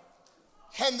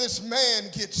 and this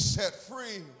man gets set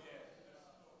free.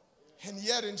 And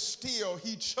yet and still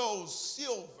he chose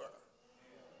silver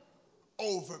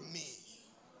over me.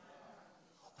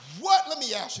 Let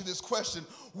me ask you this question.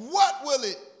 What will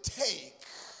it take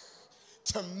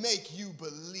to make you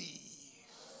believe?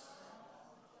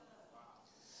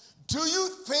 Do you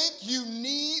think you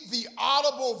need the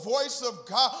audible voice of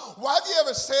God? Why have you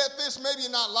ever said this? Maybe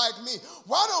you're not like me.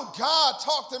 Why don't God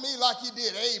talk to me like he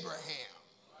did Abraham?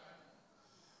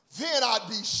 Then I'd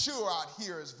be sure I'd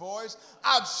hear his voice.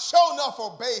 I'd sure enough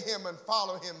obey him and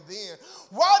follow him then.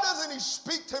 Why doesn't he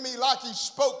speak to me like he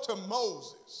spoke to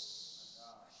Moses?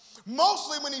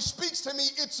 Mostly when he speaks to me,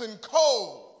 it's in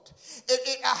code.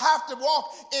 I have to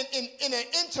walk in an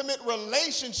intimate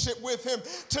relationship with him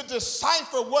to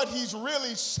decipher what he's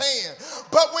really saying.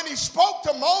 But when he spoke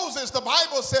to Moses, the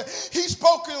Bible said he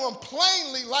spoke to him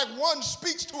plainly like one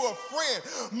speaks to a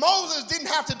friend. Moses didn't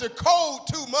have to decode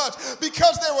too much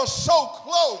because they were so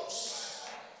close.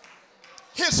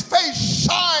 His face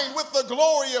shined with the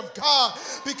glory of God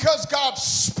because God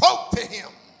spoke to him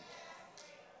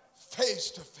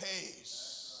face to face.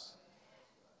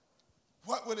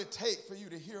 What would it take for you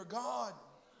to hear God?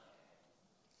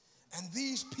 And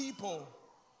these people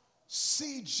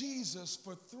see Jesus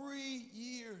for 3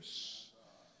 years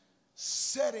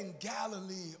setting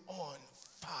Galilee on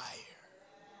fire.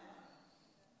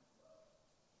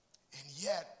 And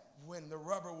yet, when the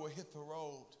rubber will hit the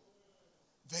road,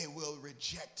 they will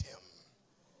reject him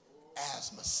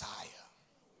as Messiah.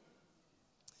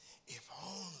 If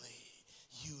only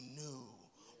you knew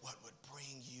what would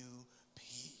bring you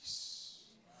peace.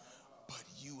 But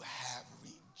you have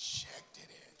rejected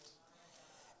it.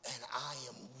 And I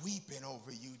am weeping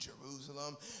over you,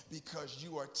 Jerusalem, because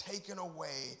you are taking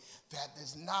away that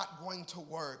is not going to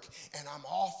work, and I'm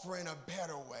offering a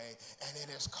better way, and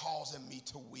it is causing me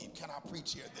to weep. Can I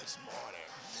preach here this morning?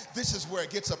 This is where it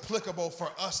gets applicable for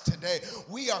us today.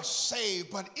 We are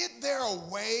saved, but is there a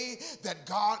way that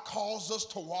God calls us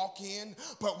to walk in,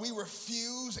 but we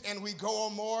refuse and we go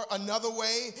another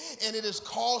way, and it is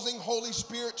causing Holy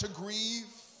Spirit to grieve?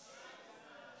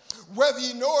 Whether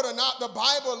you know it or not, the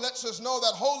Bible lets us know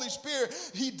that Holy Spirit,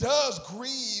 he does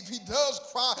grieve, he does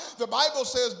cry. The Bible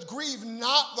says, grieve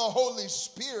not the Holy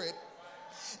Spirit.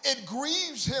 It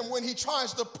grieves him when he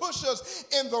tries to push us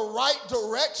in the right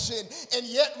direction, and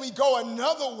yet we go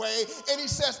another way, and he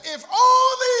says, if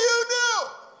only you knew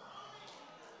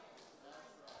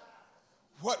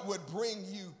what would bring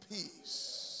you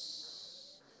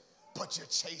peace, but you're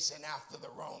chasing after the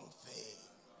wrong thing.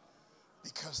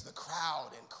 Because the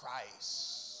crowd and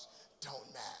Christ don't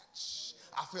match.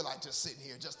 I feel like just sitting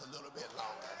here just a little bit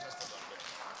longer, just a little bit.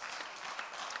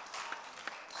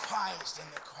 Christ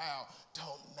and the crowd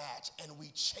don't match, and we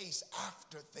chase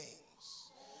after things.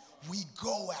 We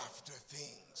go after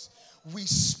things. We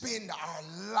spend our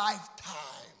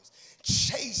lifetimes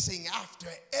chasing after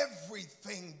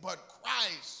everything but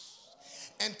Christ.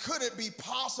 And could it be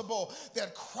possible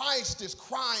that Christ is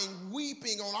crying,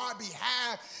 weeping on our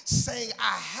behalf, saying,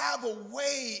 I have a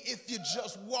way if you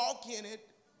just walk in it?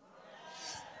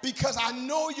 Because I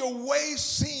know your way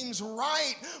seems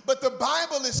right, but the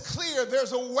Bible is clear.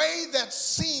 There's a way that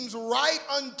seems right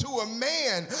unto a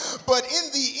man, but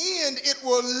in the end, it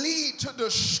will lead to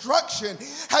destruction.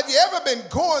 Have you ever been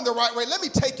going the right way? Let me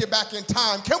take you back in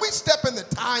time. Can we step in the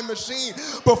time machine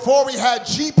before we had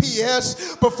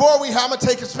GPS, before we had, I'm going to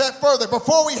take it a step further,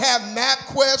 before we had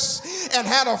MapQuest and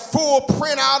had a full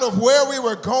printout of where we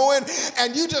were going,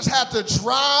 and you just had to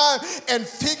drive and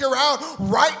figure out,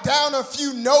 write down a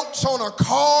few notes on a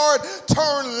card,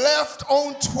 turn left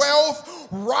on 12th,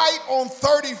 right on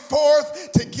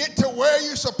 34th to get to where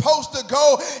you're supposed to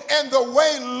go, and the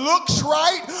way looks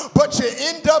right, but you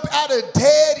end up at a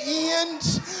dead end.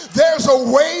 There's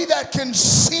a way that can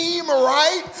seem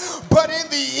right, but in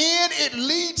the end, it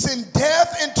leads in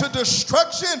death, into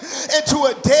destruction, into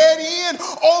a dead end,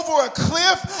 over a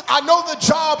cliff. I know the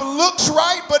job looks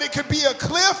right, but it could be a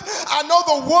cliff. I know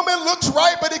the woman looks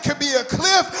right, but it could be a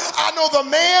cliff. I know the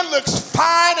man looks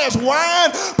fine as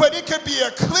wine, but it could be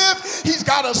a cliff. He's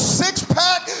got a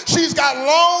six-pack. She's got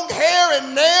long hair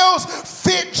and nails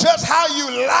fit just how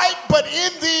you like, but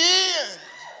in the end,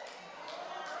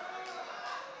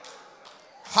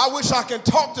 I wish I can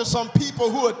talk to some people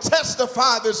who would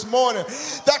testify this morning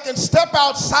that can step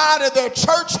outside of their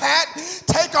church hat,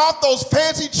 take off those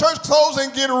fancy church clothes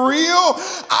and get real.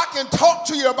 I can talk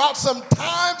to you about some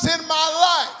times in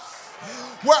my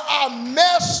life where I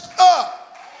messed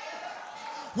up,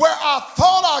 where I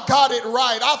thought I got it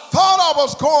right. I thought I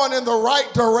was going in the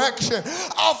right direction.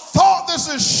 I thought this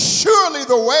is surely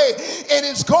the way and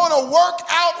it's going to work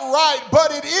out right,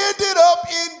 but it ended up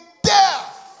in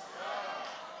death.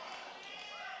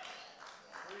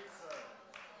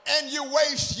 And you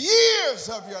waste years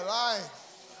of your life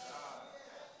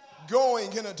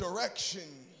going in a direction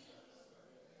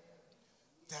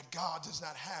that God does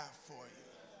not have for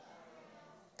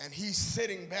you. And he's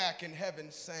sitting back in heaven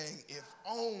saying, if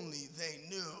only they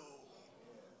knew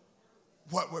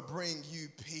what would bring you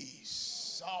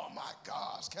peace. Oh my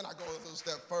gosh, can I go a little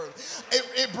step further?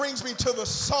 It brings me to the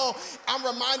song. I'm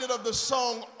reminded of the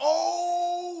song,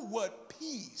 Oh, what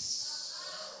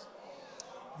peace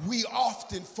we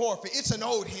often forfeit. It's an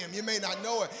old hymn, you may not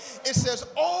know it. It says,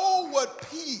 oh, what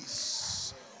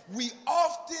peace we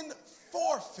often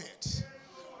forfeit.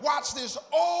 Watch this.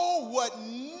 Oh, what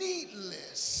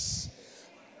needless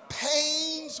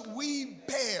pains we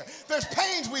bear. There's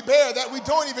pains we bear that we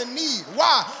don't even need.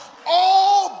 Why?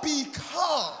 All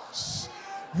because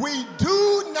we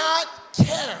do not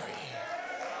carry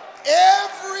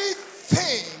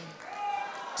everything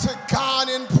to God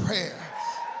in prayer.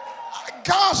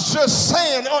 God's just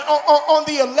saying on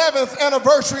the 11th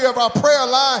anniversary of our prayer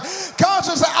line, God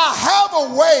just said, I have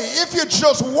a way if you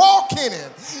just walk in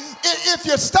it. If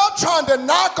you stop trying to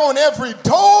knock on every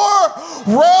door,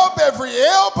 rub every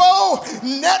elbow,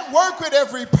 network with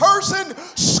every person,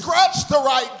 scratch the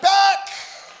right back.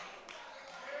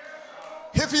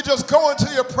 If you just go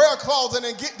into your prayer closet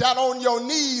and get down on your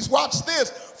knees, watch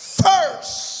this,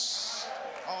 first.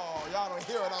 Oh, y'all don't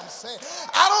hear what I'm saying.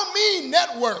 I don't mean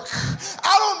network.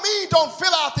 I don't mean don't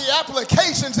fill out the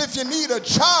applications if you need a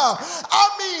job. I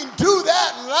mean do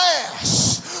that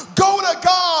last. Go to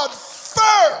God first.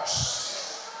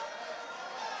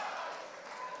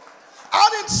 I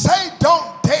didn't say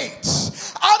don't date.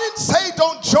 I didn't say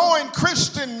don't join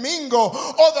Christian Mingle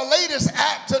or the latest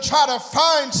app to try to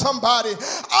find somebody.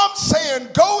 I'm saying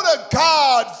go to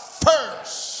God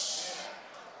first.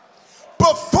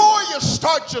 Before you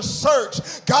start your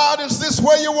search, God, is this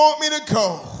where you want me to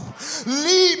go?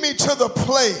 Lead me to the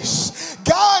place.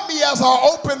 Guide me as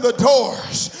I open the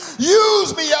doors.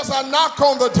 Use me as I knock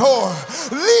on the door.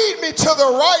 Lead me to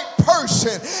the right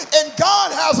person. And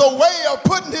God has a way of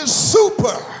putting his super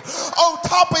on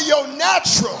top of your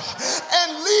natural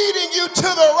and leading you to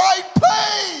the right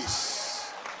place.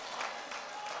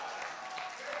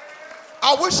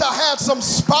 I wish I had some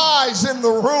spies in the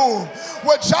room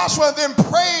where Joshua and them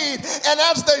prayed, and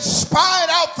as they spied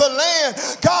out the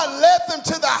land, God led them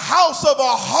to the house of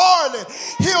a harlot.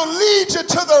 He'll lead you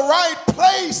to the right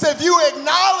place if you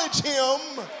acknowledge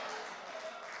him.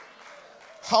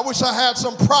 I wish I had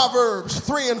some Proverbs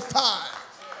 3 and 5,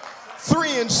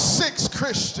 3 and 6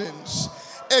 Christians.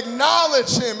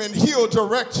 Acknowledge him and he'll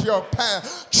direct your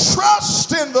path.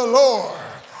 Trust in the Lord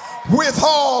with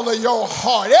all of your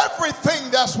heart, everything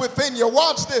that's within you.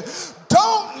 Watch this.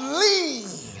 Don't lean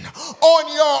on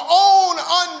your own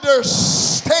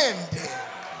understanding.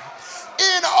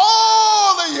 In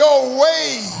all of your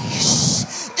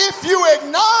ways, if you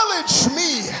acknowledge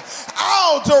me,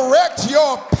 I'll direct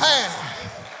your path.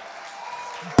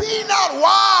 Be not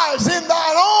wise in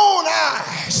thine own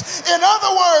eyes. In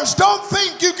other words, don't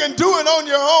think you can do it on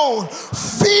your own.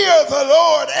 Fear the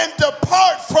Lord and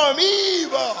depart from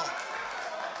evil.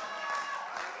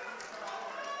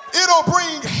 It'll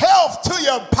bring health to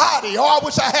your body. Oh, I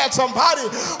wish I had somebody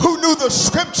who knew the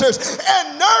scriptures.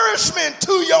 And nourishment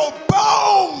to your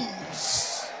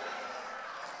bones.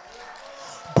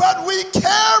 But we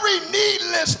carry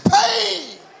needless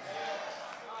pain.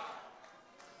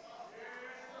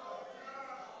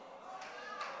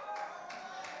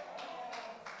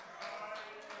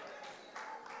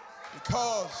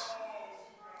 Because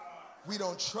we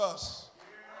don't trust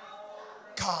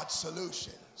God's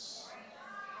solutions.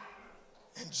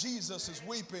 And Jesus is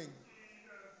weeping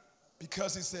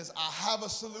because he says, I have a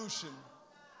solution,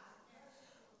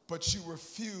 but you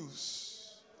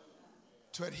refuse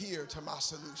to adhere to my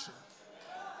solution.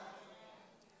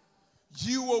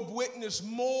 You will witness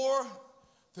more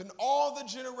than all the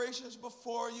generations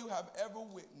before you have ever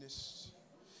witnessed.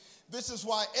 This is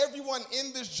why everyone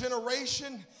in this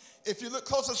generation, if you look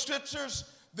close at scriptures,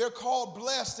 they're called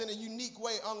blessed in a unique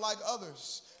way, unlike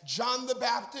others. John the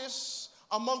Baptist,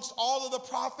 amongst all of the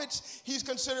prophets, he's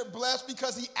considered blessed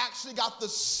because he actually got to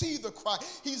see the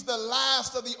Christ. He's the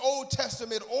last of the Old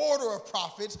Testament order of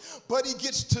prophets, but he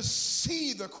gets to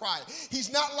see the Christ.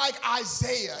 He's not like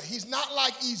Isaiah. He's not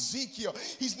like Ezekiel.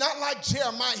 He's not like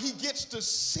Jeremiah. He gets to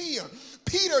see him.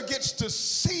 Peter gets to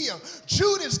see him.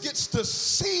 Judas gets to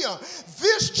see him.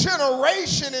 This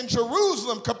generation in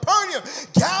Jerusalem, Capernaum,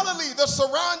 Galilee, the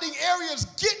surrounding areas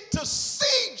get to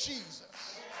see Jesus.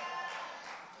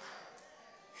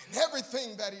 And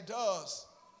everything that he does,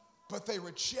 but they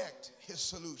reject his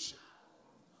solution.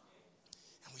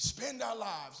 And we spend our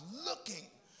lives looking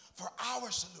for our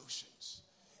solutions.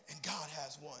 And God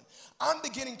has one. I'm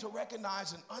beginning to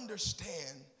recognize and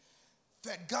understand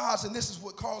that God's, and this is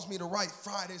what caused me to write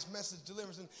Friday's message,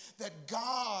 deliverance, and that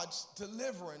God's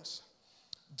deliverance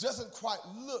doesn't quite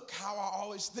look how I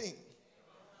always think.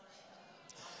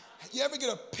 You ever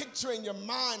get a picture in your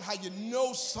mind how you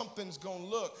know something's going to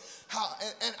look?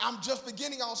 And I'm just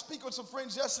beginning, I was speaking with some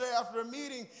friends yesterday after a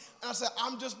meeting, and I said,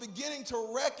 I'm just beginning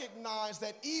to recognize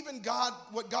that even God,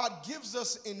 what God gives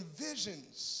us in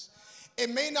visions, it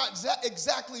may not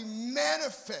exactly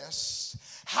manifest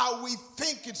how we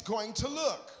think it's going to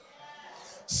look.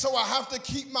 So I have to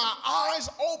keep my eyes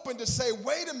open to say,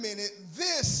 wait a minute,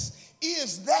 this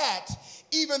is that,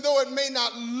 even though it may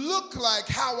not look like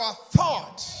how I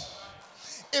thought.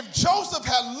 If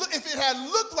it had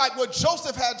looked like what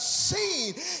Joseph had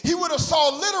seen, he would have saw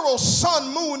literal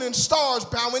sun, moon, and stars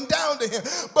bowing down to him.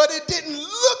 But it didn't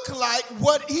look like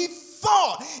what he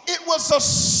thought. It was a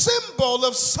symbol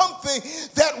of something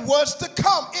that was to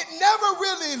come. It never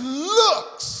really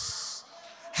looks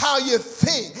how you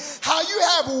think. How you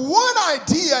have one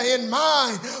idea in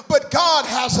mind, but God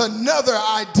has another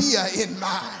idea in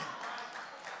mind.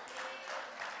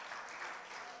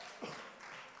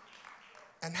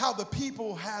 And how the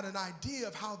people had an idea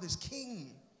of how this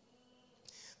king,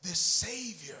 this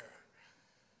savior,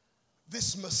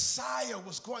 this Messiah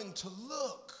was going to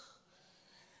look.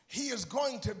 He is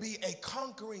going to be a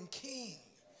conquering king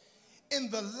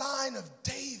in the line of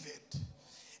David.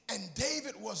 And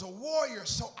David was a warrior,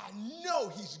 so I know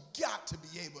he's got to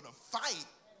be able to fight.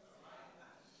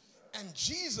 And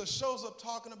Jesus shows up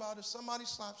talking about if somebody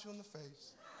slaps you in the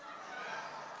face,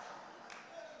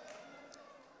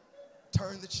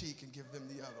 turn the cheek and give them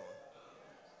the other one.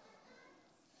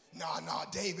 No,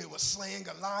 David was slaying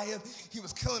Goliath. He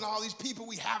was killing all these people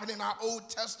we have it in our Old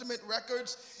Testament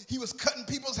records. He was cutting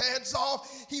people's heads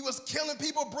off. He was killing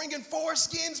people, bringing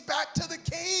foreskins back to the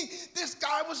king. This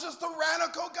guy was just a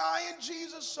radical guy, and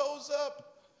Jesus shows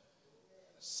up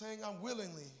saying, I'm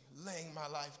willingly laying my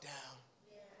life down.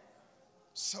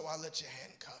 So I let you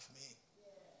handcuff me.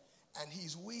 And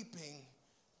he's weeping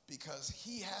because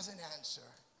he has an answer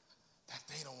that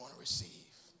they don't want to receive.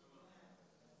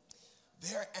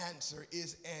 Their answer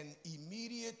is an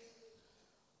immediate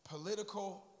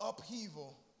political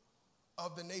upheaval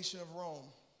of the nation of Rome.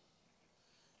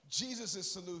 Jesus'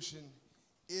 solution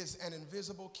is an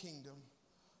invisible kingdom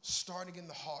starting in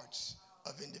the hearts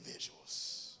of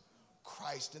individuals.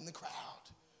 Christ in the crowd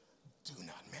do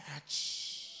not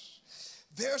match.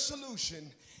 Their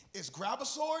solution is grab a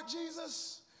sword,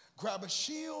 Jesus, grab a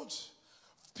shield.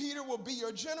 Peter will be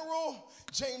your general.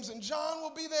 James and John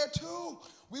will be there too.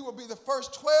 We will be the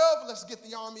first 12. Let's get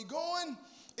the army going.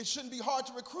 It shouldn't be hard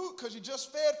to recruit because you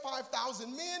just fed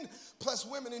 5,000 men plus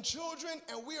women and children,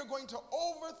 and we are going to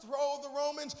overthrow the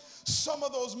Romans. Some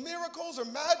of those miracles or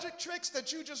magic tricks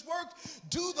that you just worked,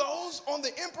 do those on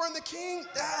the emperor and the king,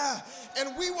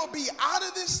 and we will be out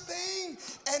of this thing.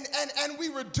 And we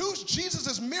reduce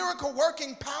Jesus' miracle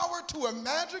working power to a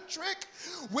magic trick.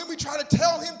 When we try to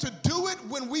tell him to do it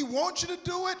when we want you to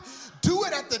do it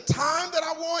at the time that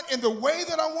I want, in the way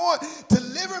that I want,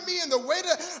 deliver me in the way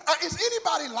that, is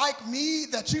anybody like me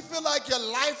that you feel like your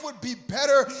life would be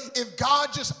better if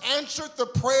God just answered the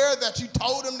prayer that you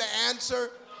told him to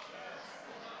answer?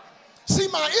 See,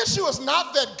 my issue is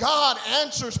not that God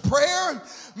answers prayer.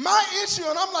 My issue,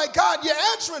 and I'm like, God, you're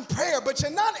answering prayer, but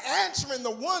you're not answering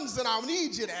the ones that I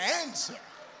need you to answer.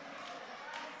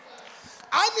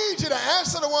 I need you to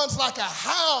answer the ones like a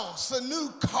house, a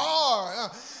new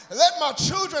car. Let my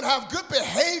children have good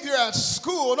behavior at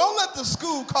school. Don't let the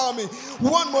school call me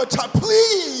one more time.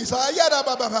 Please,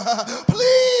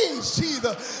 please,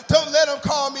 Jesus, don't let them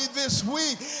call me this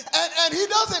week. And he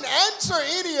doesn't answer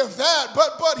any of that,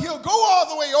 but he'll go all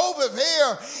the way over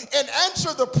there and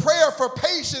answer the prayer for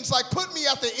patience, like put me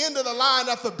at the end of the line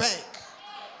at the bank.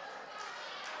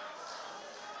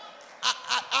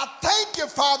 I thank you,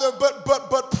 Father,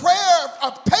 but prayer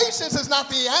of patience is not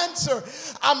the answer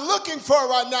I'm looking for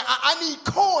right now. I need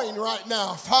coin right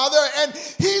now, Father, and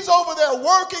he's over there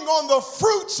working on the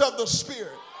fruits of the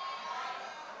Spirit.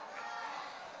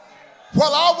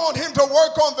 Well, I want him to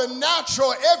work on the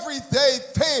natural, everyday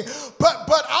thing,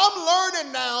 but I'm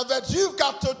learning now that you've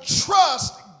got to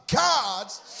trust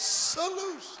God's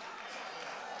solution.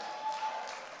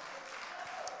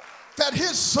 That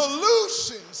his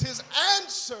solutions, his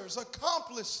answers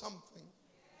accomplish something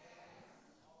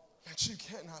that you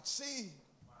cannot see.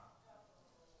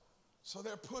 So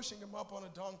they're pushing him up on a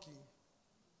donkey,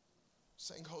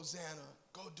 saying, Hosanna,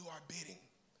 go do our bidding.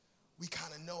 We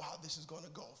kind of know how this is going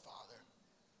to go, Father.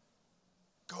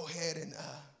 Go ahead and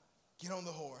get on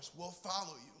the horse. We'll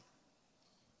follow you.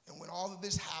 And when all of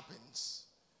this happens,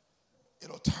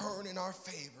 it'll turn in our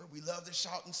favor. We love to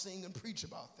shout and sing and preach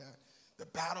about that. The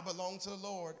battle belongs to the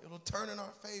Lord. It'll turn in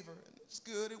our favor. And it's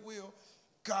good, it will.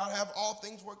 God have all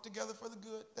things work together for the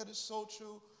good. That is so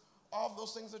true. All of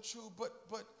those things are true. But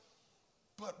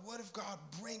what if God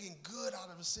bringing good out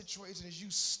of a situation is you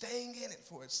staying in it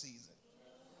for a season?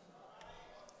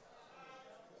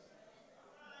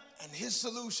 And his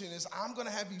solution is, I'm going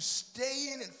to have you stay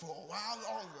in it for a while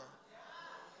longer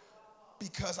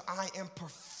because I am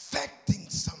perfecting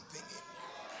something in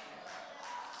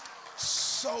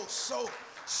you.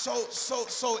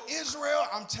 So Israel,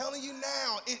 I'm telling you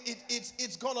now,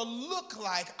 it's going to look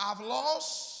like I've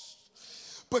lost,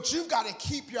 but you've got to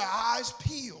keep your eyes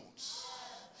peeled.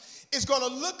 It's going to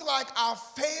look like I've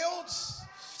failed,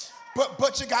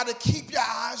 but you got to keep your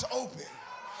eyes open.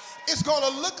 It's going to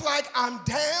look like I'm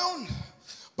down,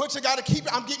 but you got to keep,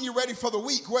 I'm getting you ready for the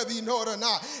week, whether you know it or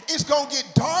not. It's going to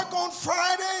get dark on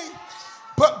Friday,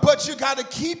 but you got to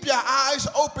keep your eyes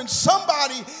open.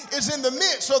 Somebody is in the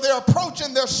midst, so they're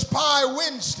approaching their Spy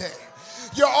Wednesday.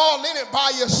 You're all in it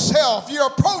by yourself. You're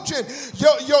approaching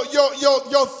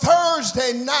your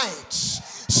Thursday nights,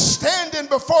 standing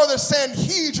before the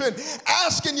Sanhedrin,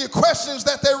 asking you questions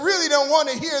that they really don't want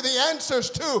to hear the answers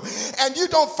to. And you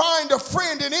don't find a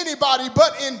friend in anybody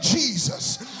but in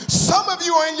Jesus. Some of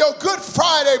you are in your Good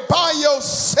Friday by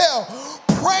yourself,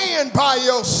 praying by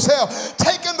yourself,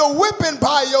 taking the whipping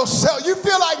by yourself. You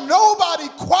feel like nobody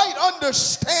quite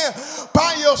understands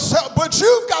by yourself, but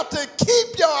you've got to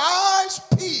keep your eyes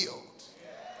peeled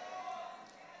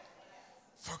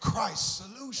for Christ's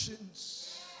solutions.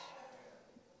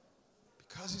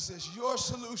 Because he says your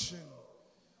solution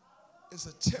is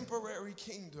a temporary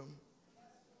kingdom,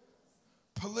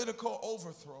 political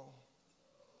overthrow.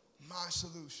 My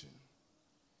solution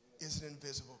is an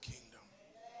invisible kingdom.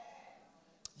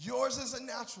 Yours is a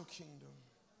natural kingdom.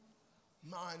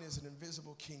 Mine is an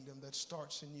invisible kingdom that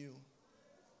starts in you.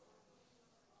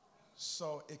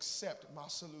 So accept my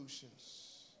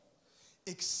solutions.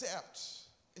 Accept,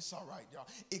 it's all right, y'all.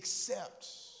 Accept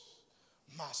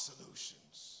my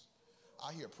solutions.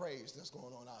 I hear praise that's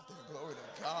going on out there. Glory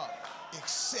to God.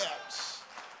 Accept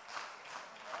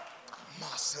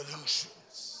my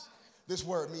solutions. This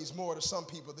word means more to some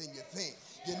people than you think.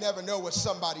 You never know what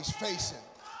somebody's facing.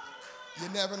 You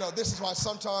never know. This is why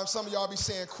sometimes some of y'all be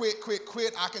saying, quit, quit,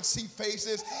 quit. I can see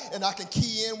faces and I can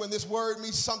key in when this word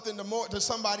means something to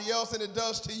somebody else than it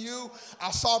does to you. I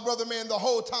saw Brother Man the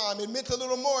whole time. It meant a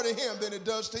little more to him than it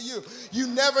does to you. You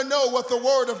never know what the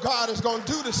word of God is going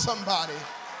to do to somebody.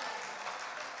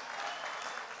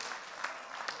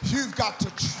 You've got to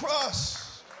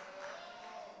trust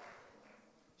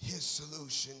his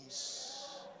solutions.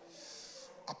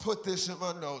 I put this in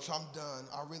my notes. I'm done.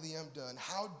 I really am done.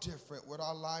 How different would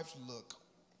our lives look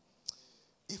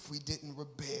if we didn't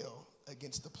rebel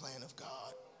against the plan of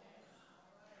God?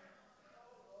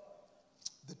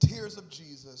 The tears of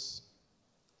Jesus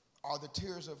are the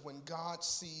tears of when God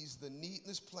sees the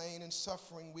needless pain and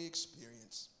suffering we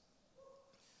experience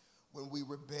when we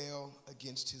rebel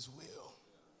against his will.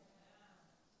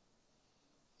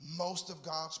 Most of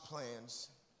God's plans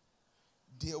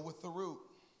deal with the root,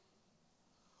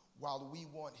 while we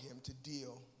want him to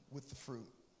deal with the fruit.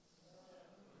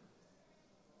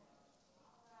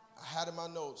 I had in my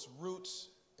notes, roots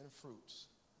and fruits.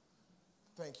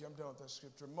 Thank you, I'm done with that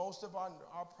scripture. Most of our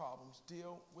problems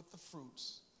deal with the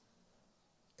fruits,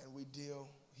 and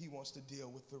he wants to deal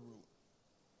with the root.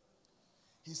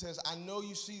 He says, I know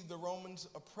you see the Romans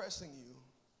oppressing you,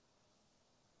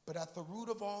 but at the root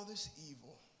of all this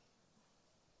evil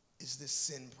is this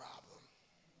sin problem.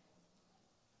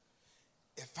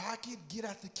 If I could get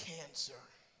at the cancer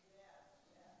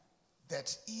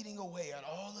that's eating away at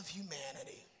all of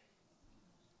humanity,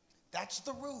 that's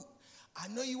the root. I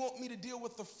know you want me to deal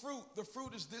with the fruit. The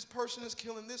fruit is this person is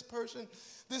killing this person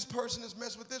is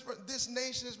messing with this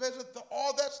nation is messing with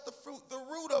all. That's the fruit. The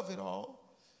root of it all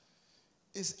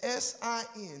is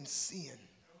S-I-N, sin.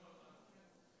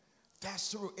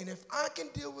 That's the root. And if I can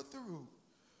deal with the root,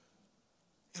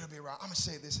 it'll be right. I'm going to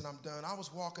say this and I'm done. I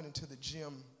was walking into the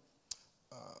gym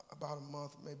about a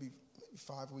month, maybe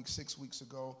 5 weeks, 6 weeks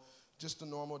ago, just a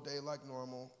normal day like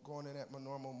normal, going in at my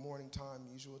normal morning time,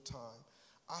 usual time.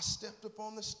 I stepped up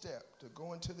on the step to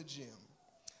go into the gym.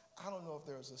 I don't know if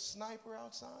there was a sniper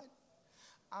outside.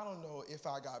 I don't know if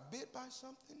I got bit by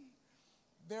something.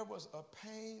 There was a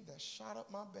pain that shot up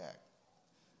my back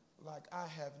like I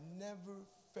have never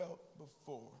felt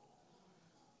before.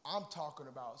 I'm talking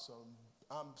about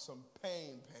some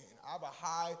pain. I have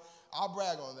I'll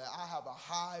brag on that. I have a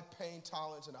high pain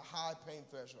tolerance and a high pain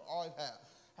threshold. Always have.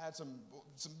 Had some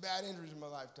bad injuries in my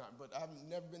lifetime, but I've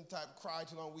never been the type to cry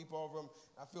too long, weep over them.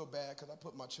 I feel bad because I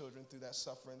put my children through that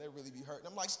suffering. They really be hurting.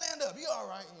 I'm like, stand up, you all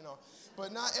right,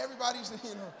 But not everybody's,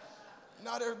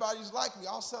 Not everybody's like me.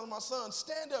 I was telling my son,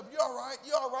 stand up, you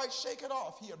all right, shake it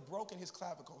off. He had broken his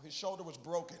clavicle. His shoulder was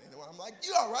broken. And I'm like,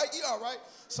 you all right.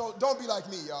 So don't be like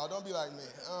me, y'all. Don't be like me.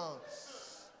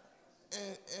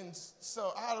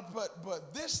 So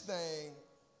but this thing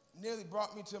nearly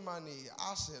brought me to my knee.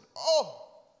 I said, oh.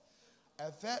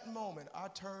 At that moment, I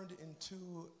turned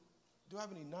into, do I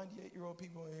have any 98-year-old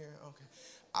people in here? Okay.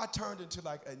 I turned into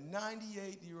like a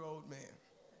 98-year-old man.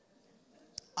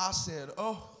 I said,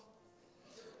 oh.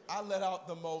 I let out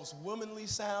the most womanly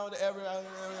sound ever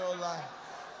in your life.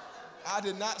 I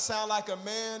did not sound like a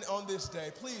man on this day.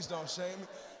 Please don't shame me.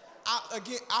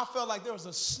 I felt like there was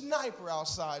a sniper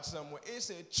outside somewhere. It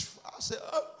said, I said,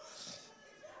 oh.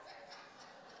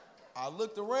 I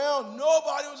looked around.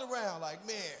 Nobody was around. Like,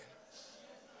 man.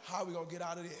 How are we going to get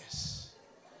out of this?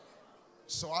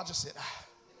 So I just said,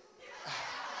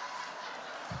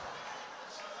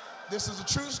 This is a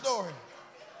true story.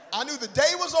 I knew the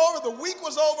day was over, the week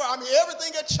was over. I mean,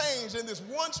 everything had changed in this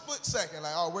one split second.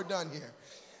 Like, oh, we're done here.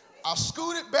 I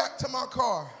scooted back to my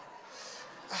car,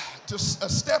 just a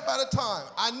step at a time.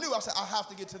 I said, I have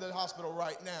to get to the hospital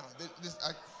right now.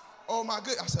 Oh, my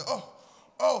goodness. I said,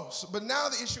 but now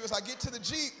the issue is I get to the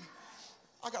Jeep.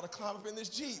 I got to climb up in this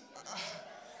Jeep.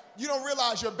 You don't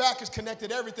realize your back is connected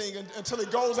to everything until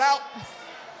it goes out.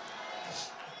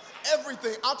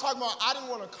 Everything. I'm talking about I didn't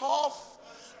want to cough.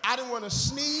 I didn't want to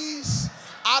sneeze.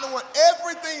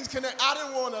 Everything's connected. I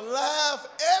didn't want to laugh.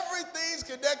 Everything's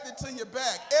connected to your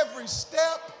back. Every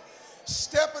step,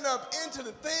 stepping up into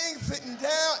the thing, sitting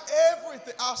down,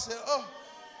 everything. I said, oh,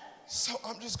 so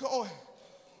I'm just going.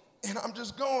 And I'm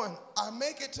just going. I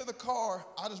make it to the car.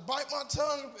 I just bite my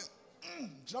tongue and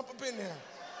jump up in there.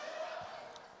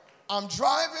 I'm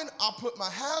driving, I put my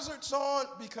hazards on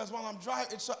because while I'm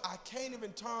driving, I can't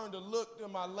even turn to look in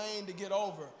my lane to get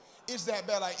over. It's that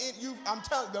bad. I'm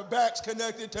telling you, the back's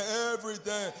connected to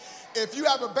everything. If you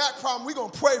have a back problem, we're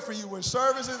going to pray for you when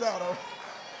service is out.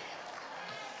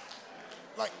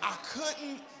 Like, I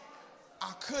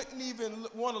couldn't even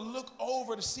want to look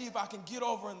over to see if I can get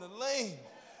over in the lane.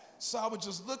 So I would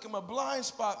just look in my blind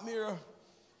spot mirror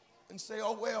and say,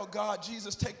 oh, well, God,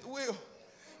 Jesus, take the wheel.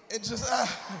 And just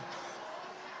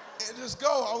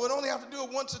go. I would only have to do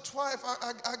it once or twice.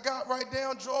 I got right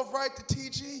down, drove right to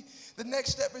TG. The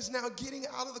next step is now getting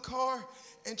out of the car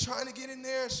and trying to get in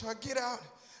there. So I get out.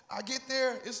 I get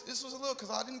there. This was a little,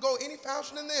 because I didn't go any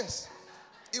faster than this.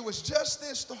 It was just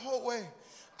this the whole way.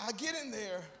 I get in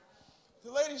there.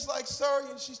 The lady's like, sir,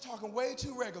 and she's talking way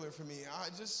too regular for me. I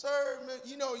just, sir, man,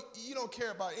 you know, you don't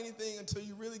care about anything until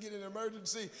you really get an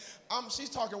emergency. She's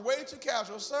talking way too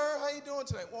casual. Sir, how you doing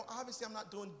today? Well, obviously I'm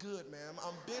not doing good, ma'am.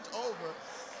 I'm bent over.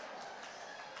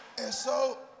 And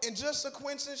so, in just a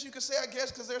coincidence, you could say, I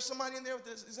guess, because there's somebody in there with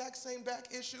the exact same back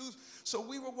issues. So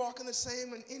we were walking the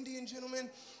same, an Indian gentleman,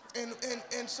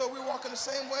 and so we were walking the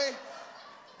same way.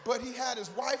 But he had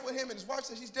his wife with him, and his wife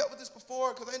said she's dealt with this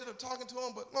before because I ended up talking to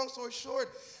him. But long story short,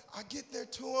 I get there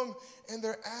to him, and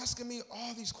they're asking me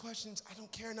all these questions I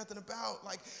don't care nothing about.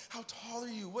 Like, how tall are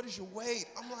you? What is your weight?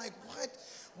 I'm like, what?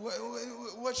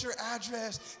 What's your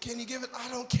address? Can you give it? I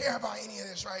don't care about any of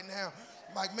this right now.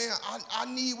 Like, man, I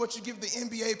need what you give the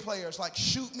NBA players. Like,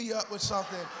 shoot me up with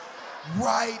something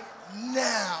right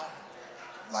now.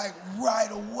 Like, right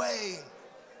away.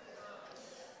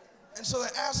 And so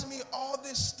they're asking me all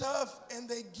this stuff, and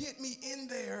they get me in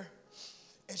there,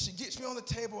 and she gets me on the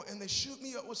table, and they shoot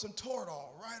me up with some Toradol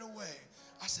right away.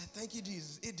 I said, thank you,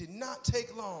 Jesus. It did not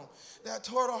take long. That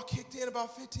Toradol kicked in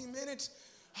about 15 minutes.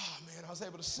 Oh, man, I was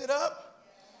able to sit up,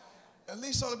 at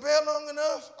least on the bed long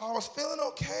enough. I was feeling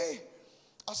okay.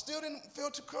 I still didn't feel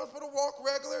too comfortable to walk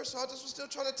regular, so I just was still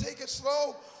trying to take it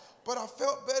slow, but I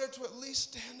felt better to at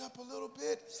least stand up a little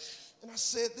bit, and I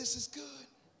said, this is good.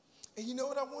 And you know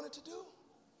what I wanted to do?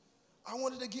 I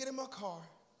wanted to get in my car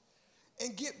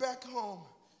and get back home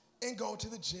and go to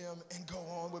the gym and go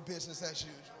on with business as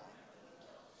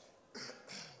usual.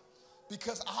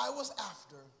 Because I was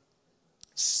after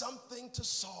something to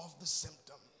solve the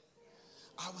symptom.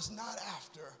 I was not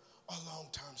after a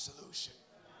long-term solution.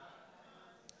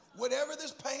 Whatever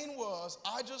this pain was,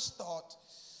 I just thought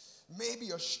maybe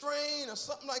a strain or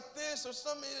something like this or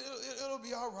something, it'll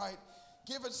be all right.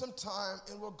 Give it some time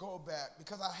and we'll go back.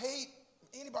 Because I hate,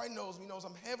 anybody knows me knows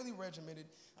I'm heavily regimented.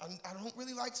 I don't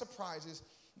really like surprises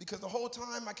because the whole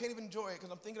time I can't even enjoy it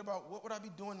because I'm thinking about what would I be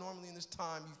doing normally in this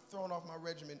time. You've thrown off my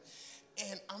regimen.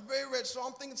 And I'm very ready. So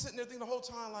I'm sitting there thinking the whole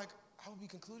time like, I would be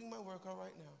concluding my workout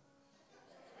right now.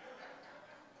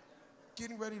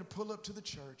 Getting ready to pull up to the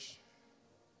church.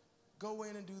 Go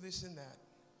in and do this and that.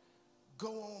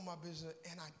 Go on with my business.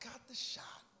 And I got the shot.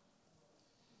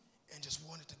 and just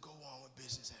wanted to go on with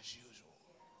business as usual.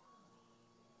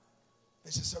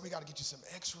 They said, sir, we got to get you some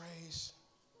x-rays.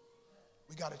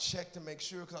 We got to check to make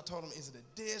sure, because I told them, is it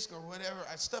a disc or whatever?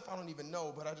 Stuff I don't even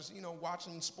know, but I just,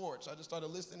 watching sports, I just started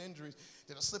listing injuries.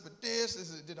 Did I slip a disc?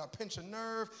 Did I pinch a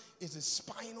nerve? Is it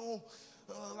spinal?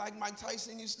 Like Mike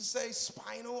Tyson used to say,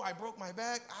 spinal. I broke my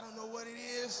back. I don't know what it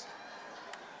is.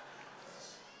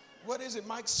 What is it,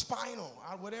 Mike? Spinal.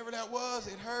 Whatever that was,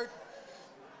 it hurt.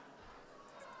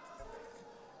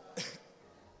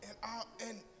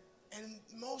 And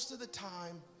most of the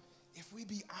time, if we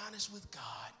be honest with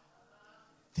God,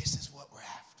 this is what we're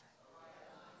after.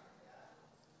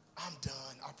 I'm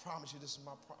done. I promise you, this is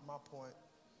my point.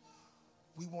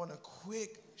 We want a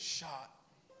quick shot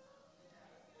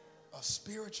of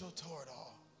spiritual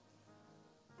Toradol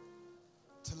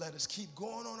to let us keep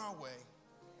going on our way,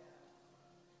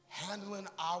 handling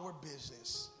our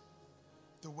business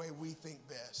the way we think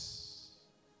best.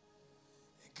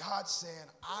 And God's saying,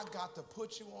 I got to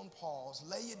put you on pause,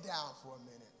 lay you down for a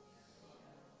minute,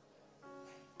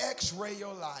 x-ray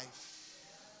your life,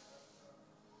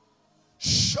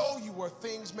 show you where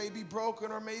things may be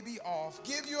broken or may be off,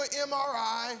 give you an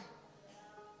MRI,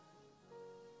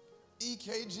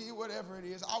 EKG, whatever it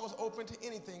is. I was open to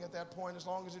anything at that point as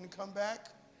long as it didn't come back.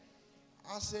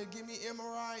 I said, give me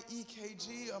MRI,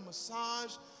 EKG, a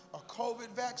massage, a COVID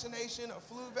vaccination, a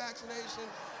flu vaccination,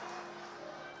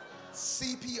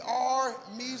 CPR,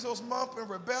 measles, mumps, and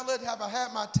rubella. Have I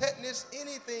had my tetanus?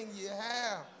 Anything you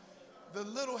have. The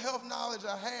little health knowledge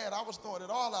I had, I was throwing it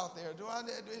all out there.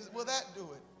 Will that do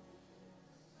it?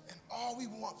 And all we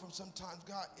want from sometimes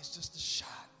God is just a shot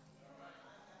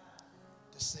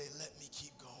to say, let me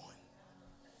keep going.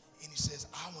 And he says,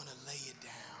 I want to lay it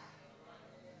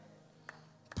down.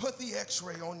 Put the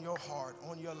x-ray on your heart,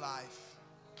 on your life.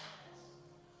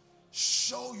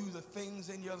 Show you the things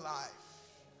in your life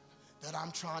that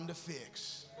I'm trying to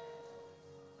fix.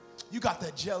 You got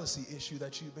that jealousy issue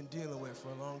that you've been dealing with for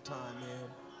a long time, man.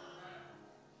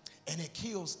 And it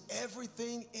kills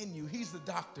everything in you. He's the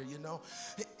doctor,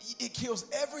 It kills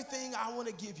everything I want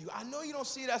to give you. I know you don't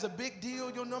see it as a big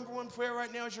deal. Your number one prayer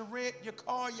right now is your rent, your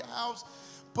car, your house.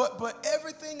 But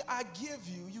everything I give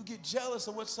you, you get jealous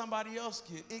of what somebody else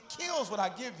gets. It kills what I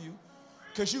give you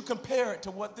because you compare it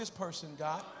to what this person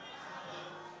got.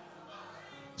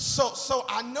 So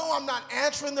I know I'm not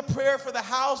answering the prayer for the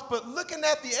house, but looking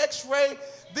at the x-ray,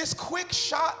 this quick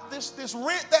shot, this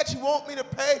rent that you want me to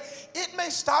pay, it may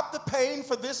stop the pain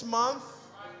for this month.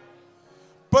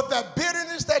 But that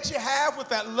bitterness that you have with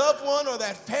that loved one or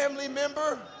that family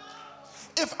member,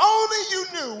 if only you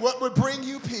knew what would bring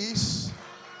you peace.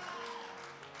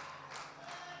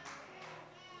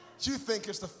 You think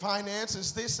it's the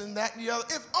finances, this and that and the other.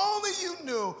 If only you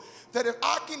knew that if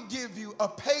I can give you a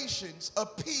patience, a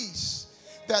peace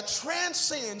that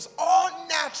transcends all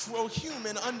natural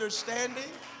human understanding,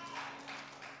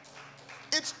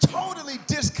 it's totally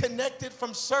disconnected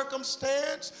from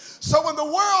circumstance. So when the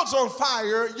world's on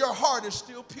fire, your heart is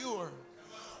still pure.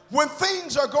 When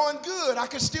things are going good, I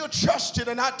can still trust it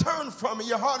and not turn from it.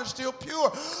 Your heart is still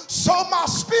pure. So my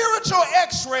spiritual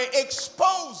x-ray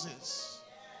exposes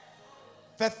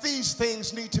that these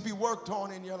things need to be worked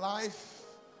on in your life.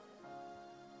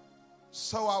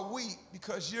 So I weep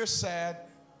because you're sad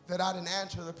that I didn't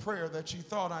answer the prayer that you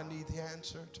thought I needed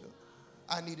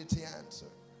to answer.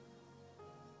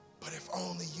 But if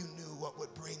only you knew what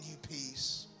would bring you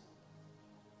peace.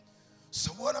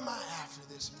 So what am I after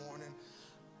this morning?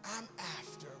 I'm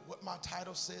after what my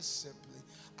title says simply.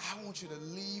 I want you to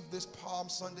leave this Palm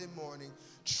Sunday morning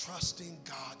trusting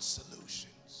God's solutions.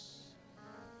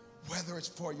 Whether it's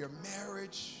for your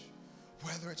marriage,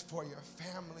 whether it's for your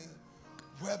family,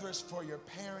 whether it's for your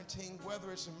parenting,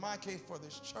 whether it's in my case for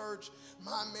this church,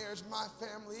 my marriage, my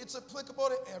family, it's applicable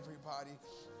to everybody.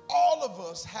 All of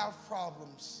us have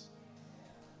problems.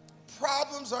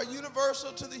 Problems are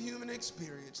universal to the human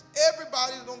experience.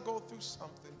 Everybody's going to go through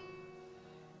something.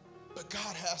 But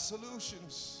God has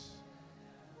solutions.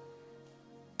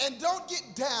 And don't get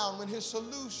down when his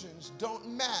solutions don't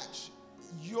match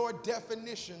your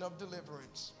definition of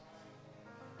deliverance.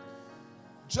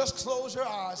 Just close your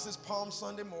eyes this Palm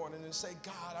Sunday morning and say,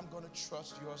 God, I'm going to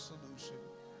trust your solution.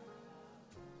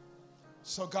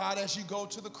 So God, as you go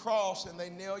to the cross and they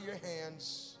nail your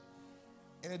hands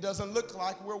and it doesn't look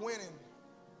like we're winning,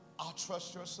 I'll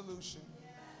trust your solution.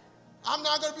 I'm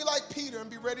not going to be like Peter and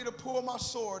be ready to pull my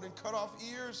sword and cut off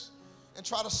ears and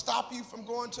try to stop you from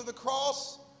going to the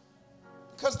cross,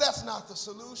 because that's not the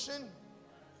solution.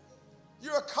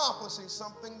 You're accomplishing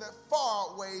something that far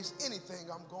outweighs anything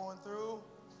I'm going through.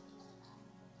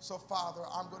 So, Father,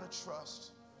 I'm going to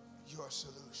trust your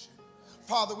solution.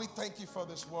 Father, we thank you for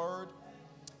this word.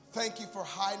 Thank you for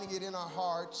hiding it in our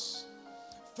hearts.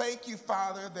 Thank you,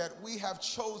 Father, that we have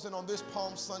chosen on this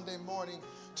Palm Sunday morning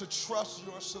to trust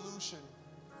your solution.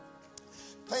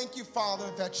 Thank you, Father,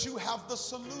 that you have the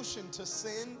solution to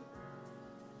sin.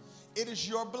 It is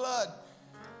your blood.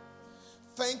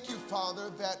 Thank you, Father,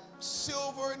 that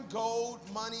silver and gold,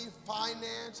 money,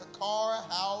 finance, a car,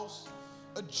 a house,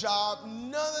 a job,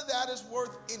 none of that is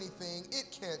worth anything.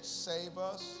 It can't save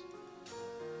us.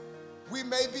 We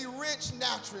may be rich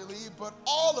naturally, but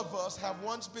all of us have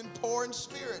once been poor in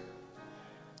spirit.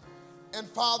 And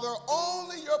Father,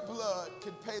 only your blood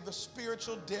can pay the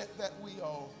spiritual debt that we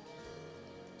owe.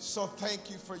 So thank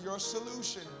you for your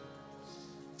solution,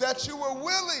 that you were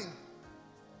willing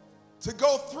to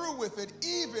go through with it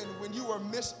even when you were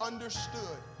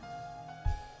misunderstood,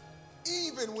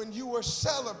 even when you weren't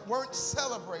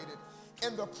celebrated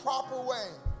in the proper way.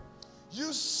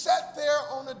 You sat there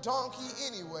on a donkey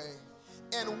anyway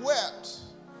and wept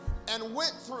and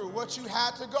went through what you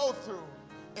had to go through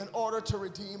in order to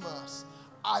redeem us.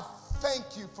 I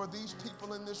thank you for these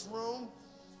people in this room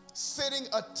sitting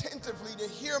attentively to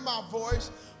hear my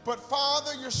voice. But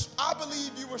Father, I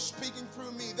believe you were speaking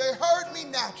through me. They heard me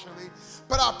naturally,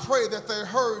 but I pray that they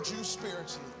heard you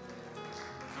spiritually.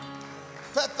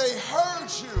 That they heard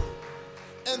you,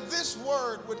 and this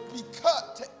word would be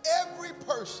cut to every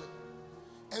person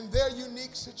and their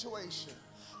unique situation.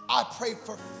 I pray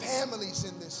for families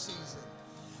in this season.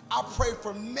 I pray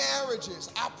for marriages.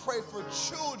 I pray for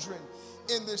children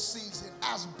in this season.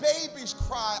 As babies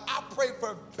cry, I pray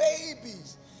for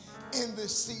babies in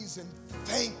this season.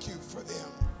 Thank you for them.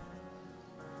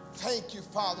 Thank you,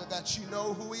 Father, that you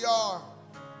know who we are.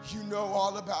 You know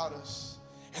all about us.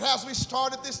 And as we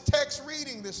started this text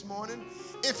reading this morning,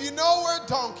 if you know where a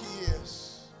donkey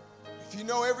is, if you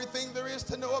know everything there is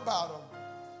to know about him,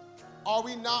 are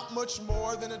we not much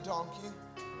more than a donkey?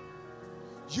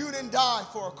 You didn't die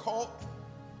for a cult.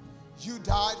 You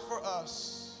died for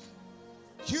us.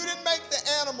 You didn't make the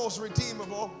animals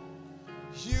redeemable.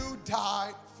 You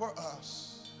died for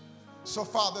us. So,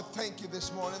 Father, thank you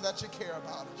this morning that you care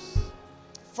about us.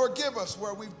 Forgive us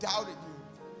where we've doubted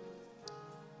you,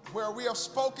 where we have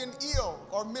spoken ill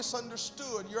or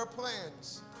misunderstood your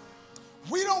plans.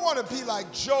 We don't want to be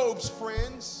like Job's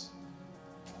friends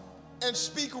and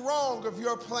speak wrong of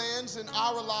your plans in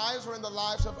our lives or in the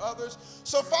lives of others.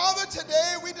 So, Father,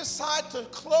 today we decide to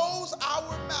close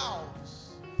our mouths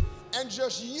and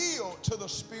just yield to the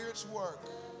Spirit's work.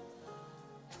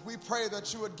 We pray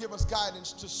that you would give us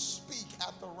guidance to speak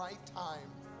at the right time.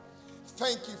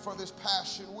 Thank you for this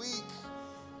Passion Week.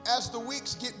 As the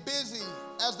weeks get busy,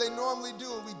 as they normally do,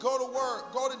 we go to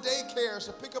work, go to daycares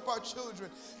to pick up our children,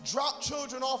 drop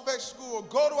children off at school,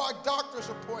 go to our doctor's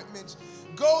appointments,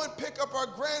 go and pick up our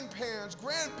grandparents.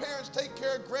 Grandparents take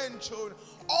care of grandchildren.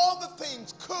 All the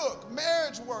things, cook,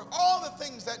 marriage work, all the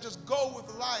things that just go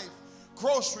with life.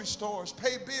 Grocery stores,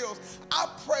 pay bills. I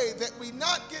pray that we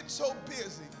not get so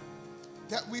busy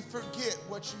that we forget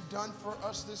what you've done for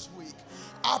us this week.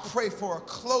 I pray for a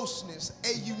closeness,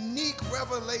 a unique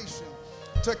revelation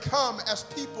to come as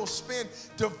people spend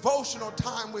devotional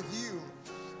time with you,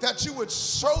 that you would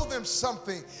show them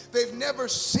something they've never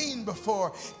seen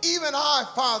before. Even I,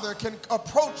 Father, can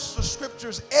approach the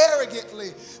scriptures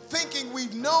arrogantly, thinking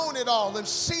we've known it all and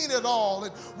seen it all.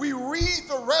 And we read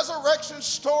the resurrection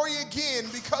story again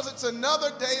because it's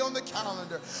another day on the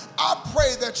calendar. I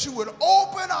pray that you would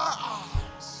open our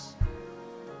eyes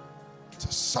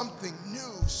to something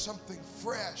new, something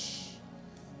fresh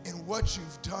in what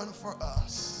you've done for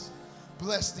us.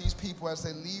 Bless these people as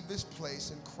they leave this place.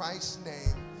 In Christ's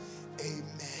name,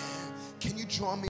 amen. Can you join me?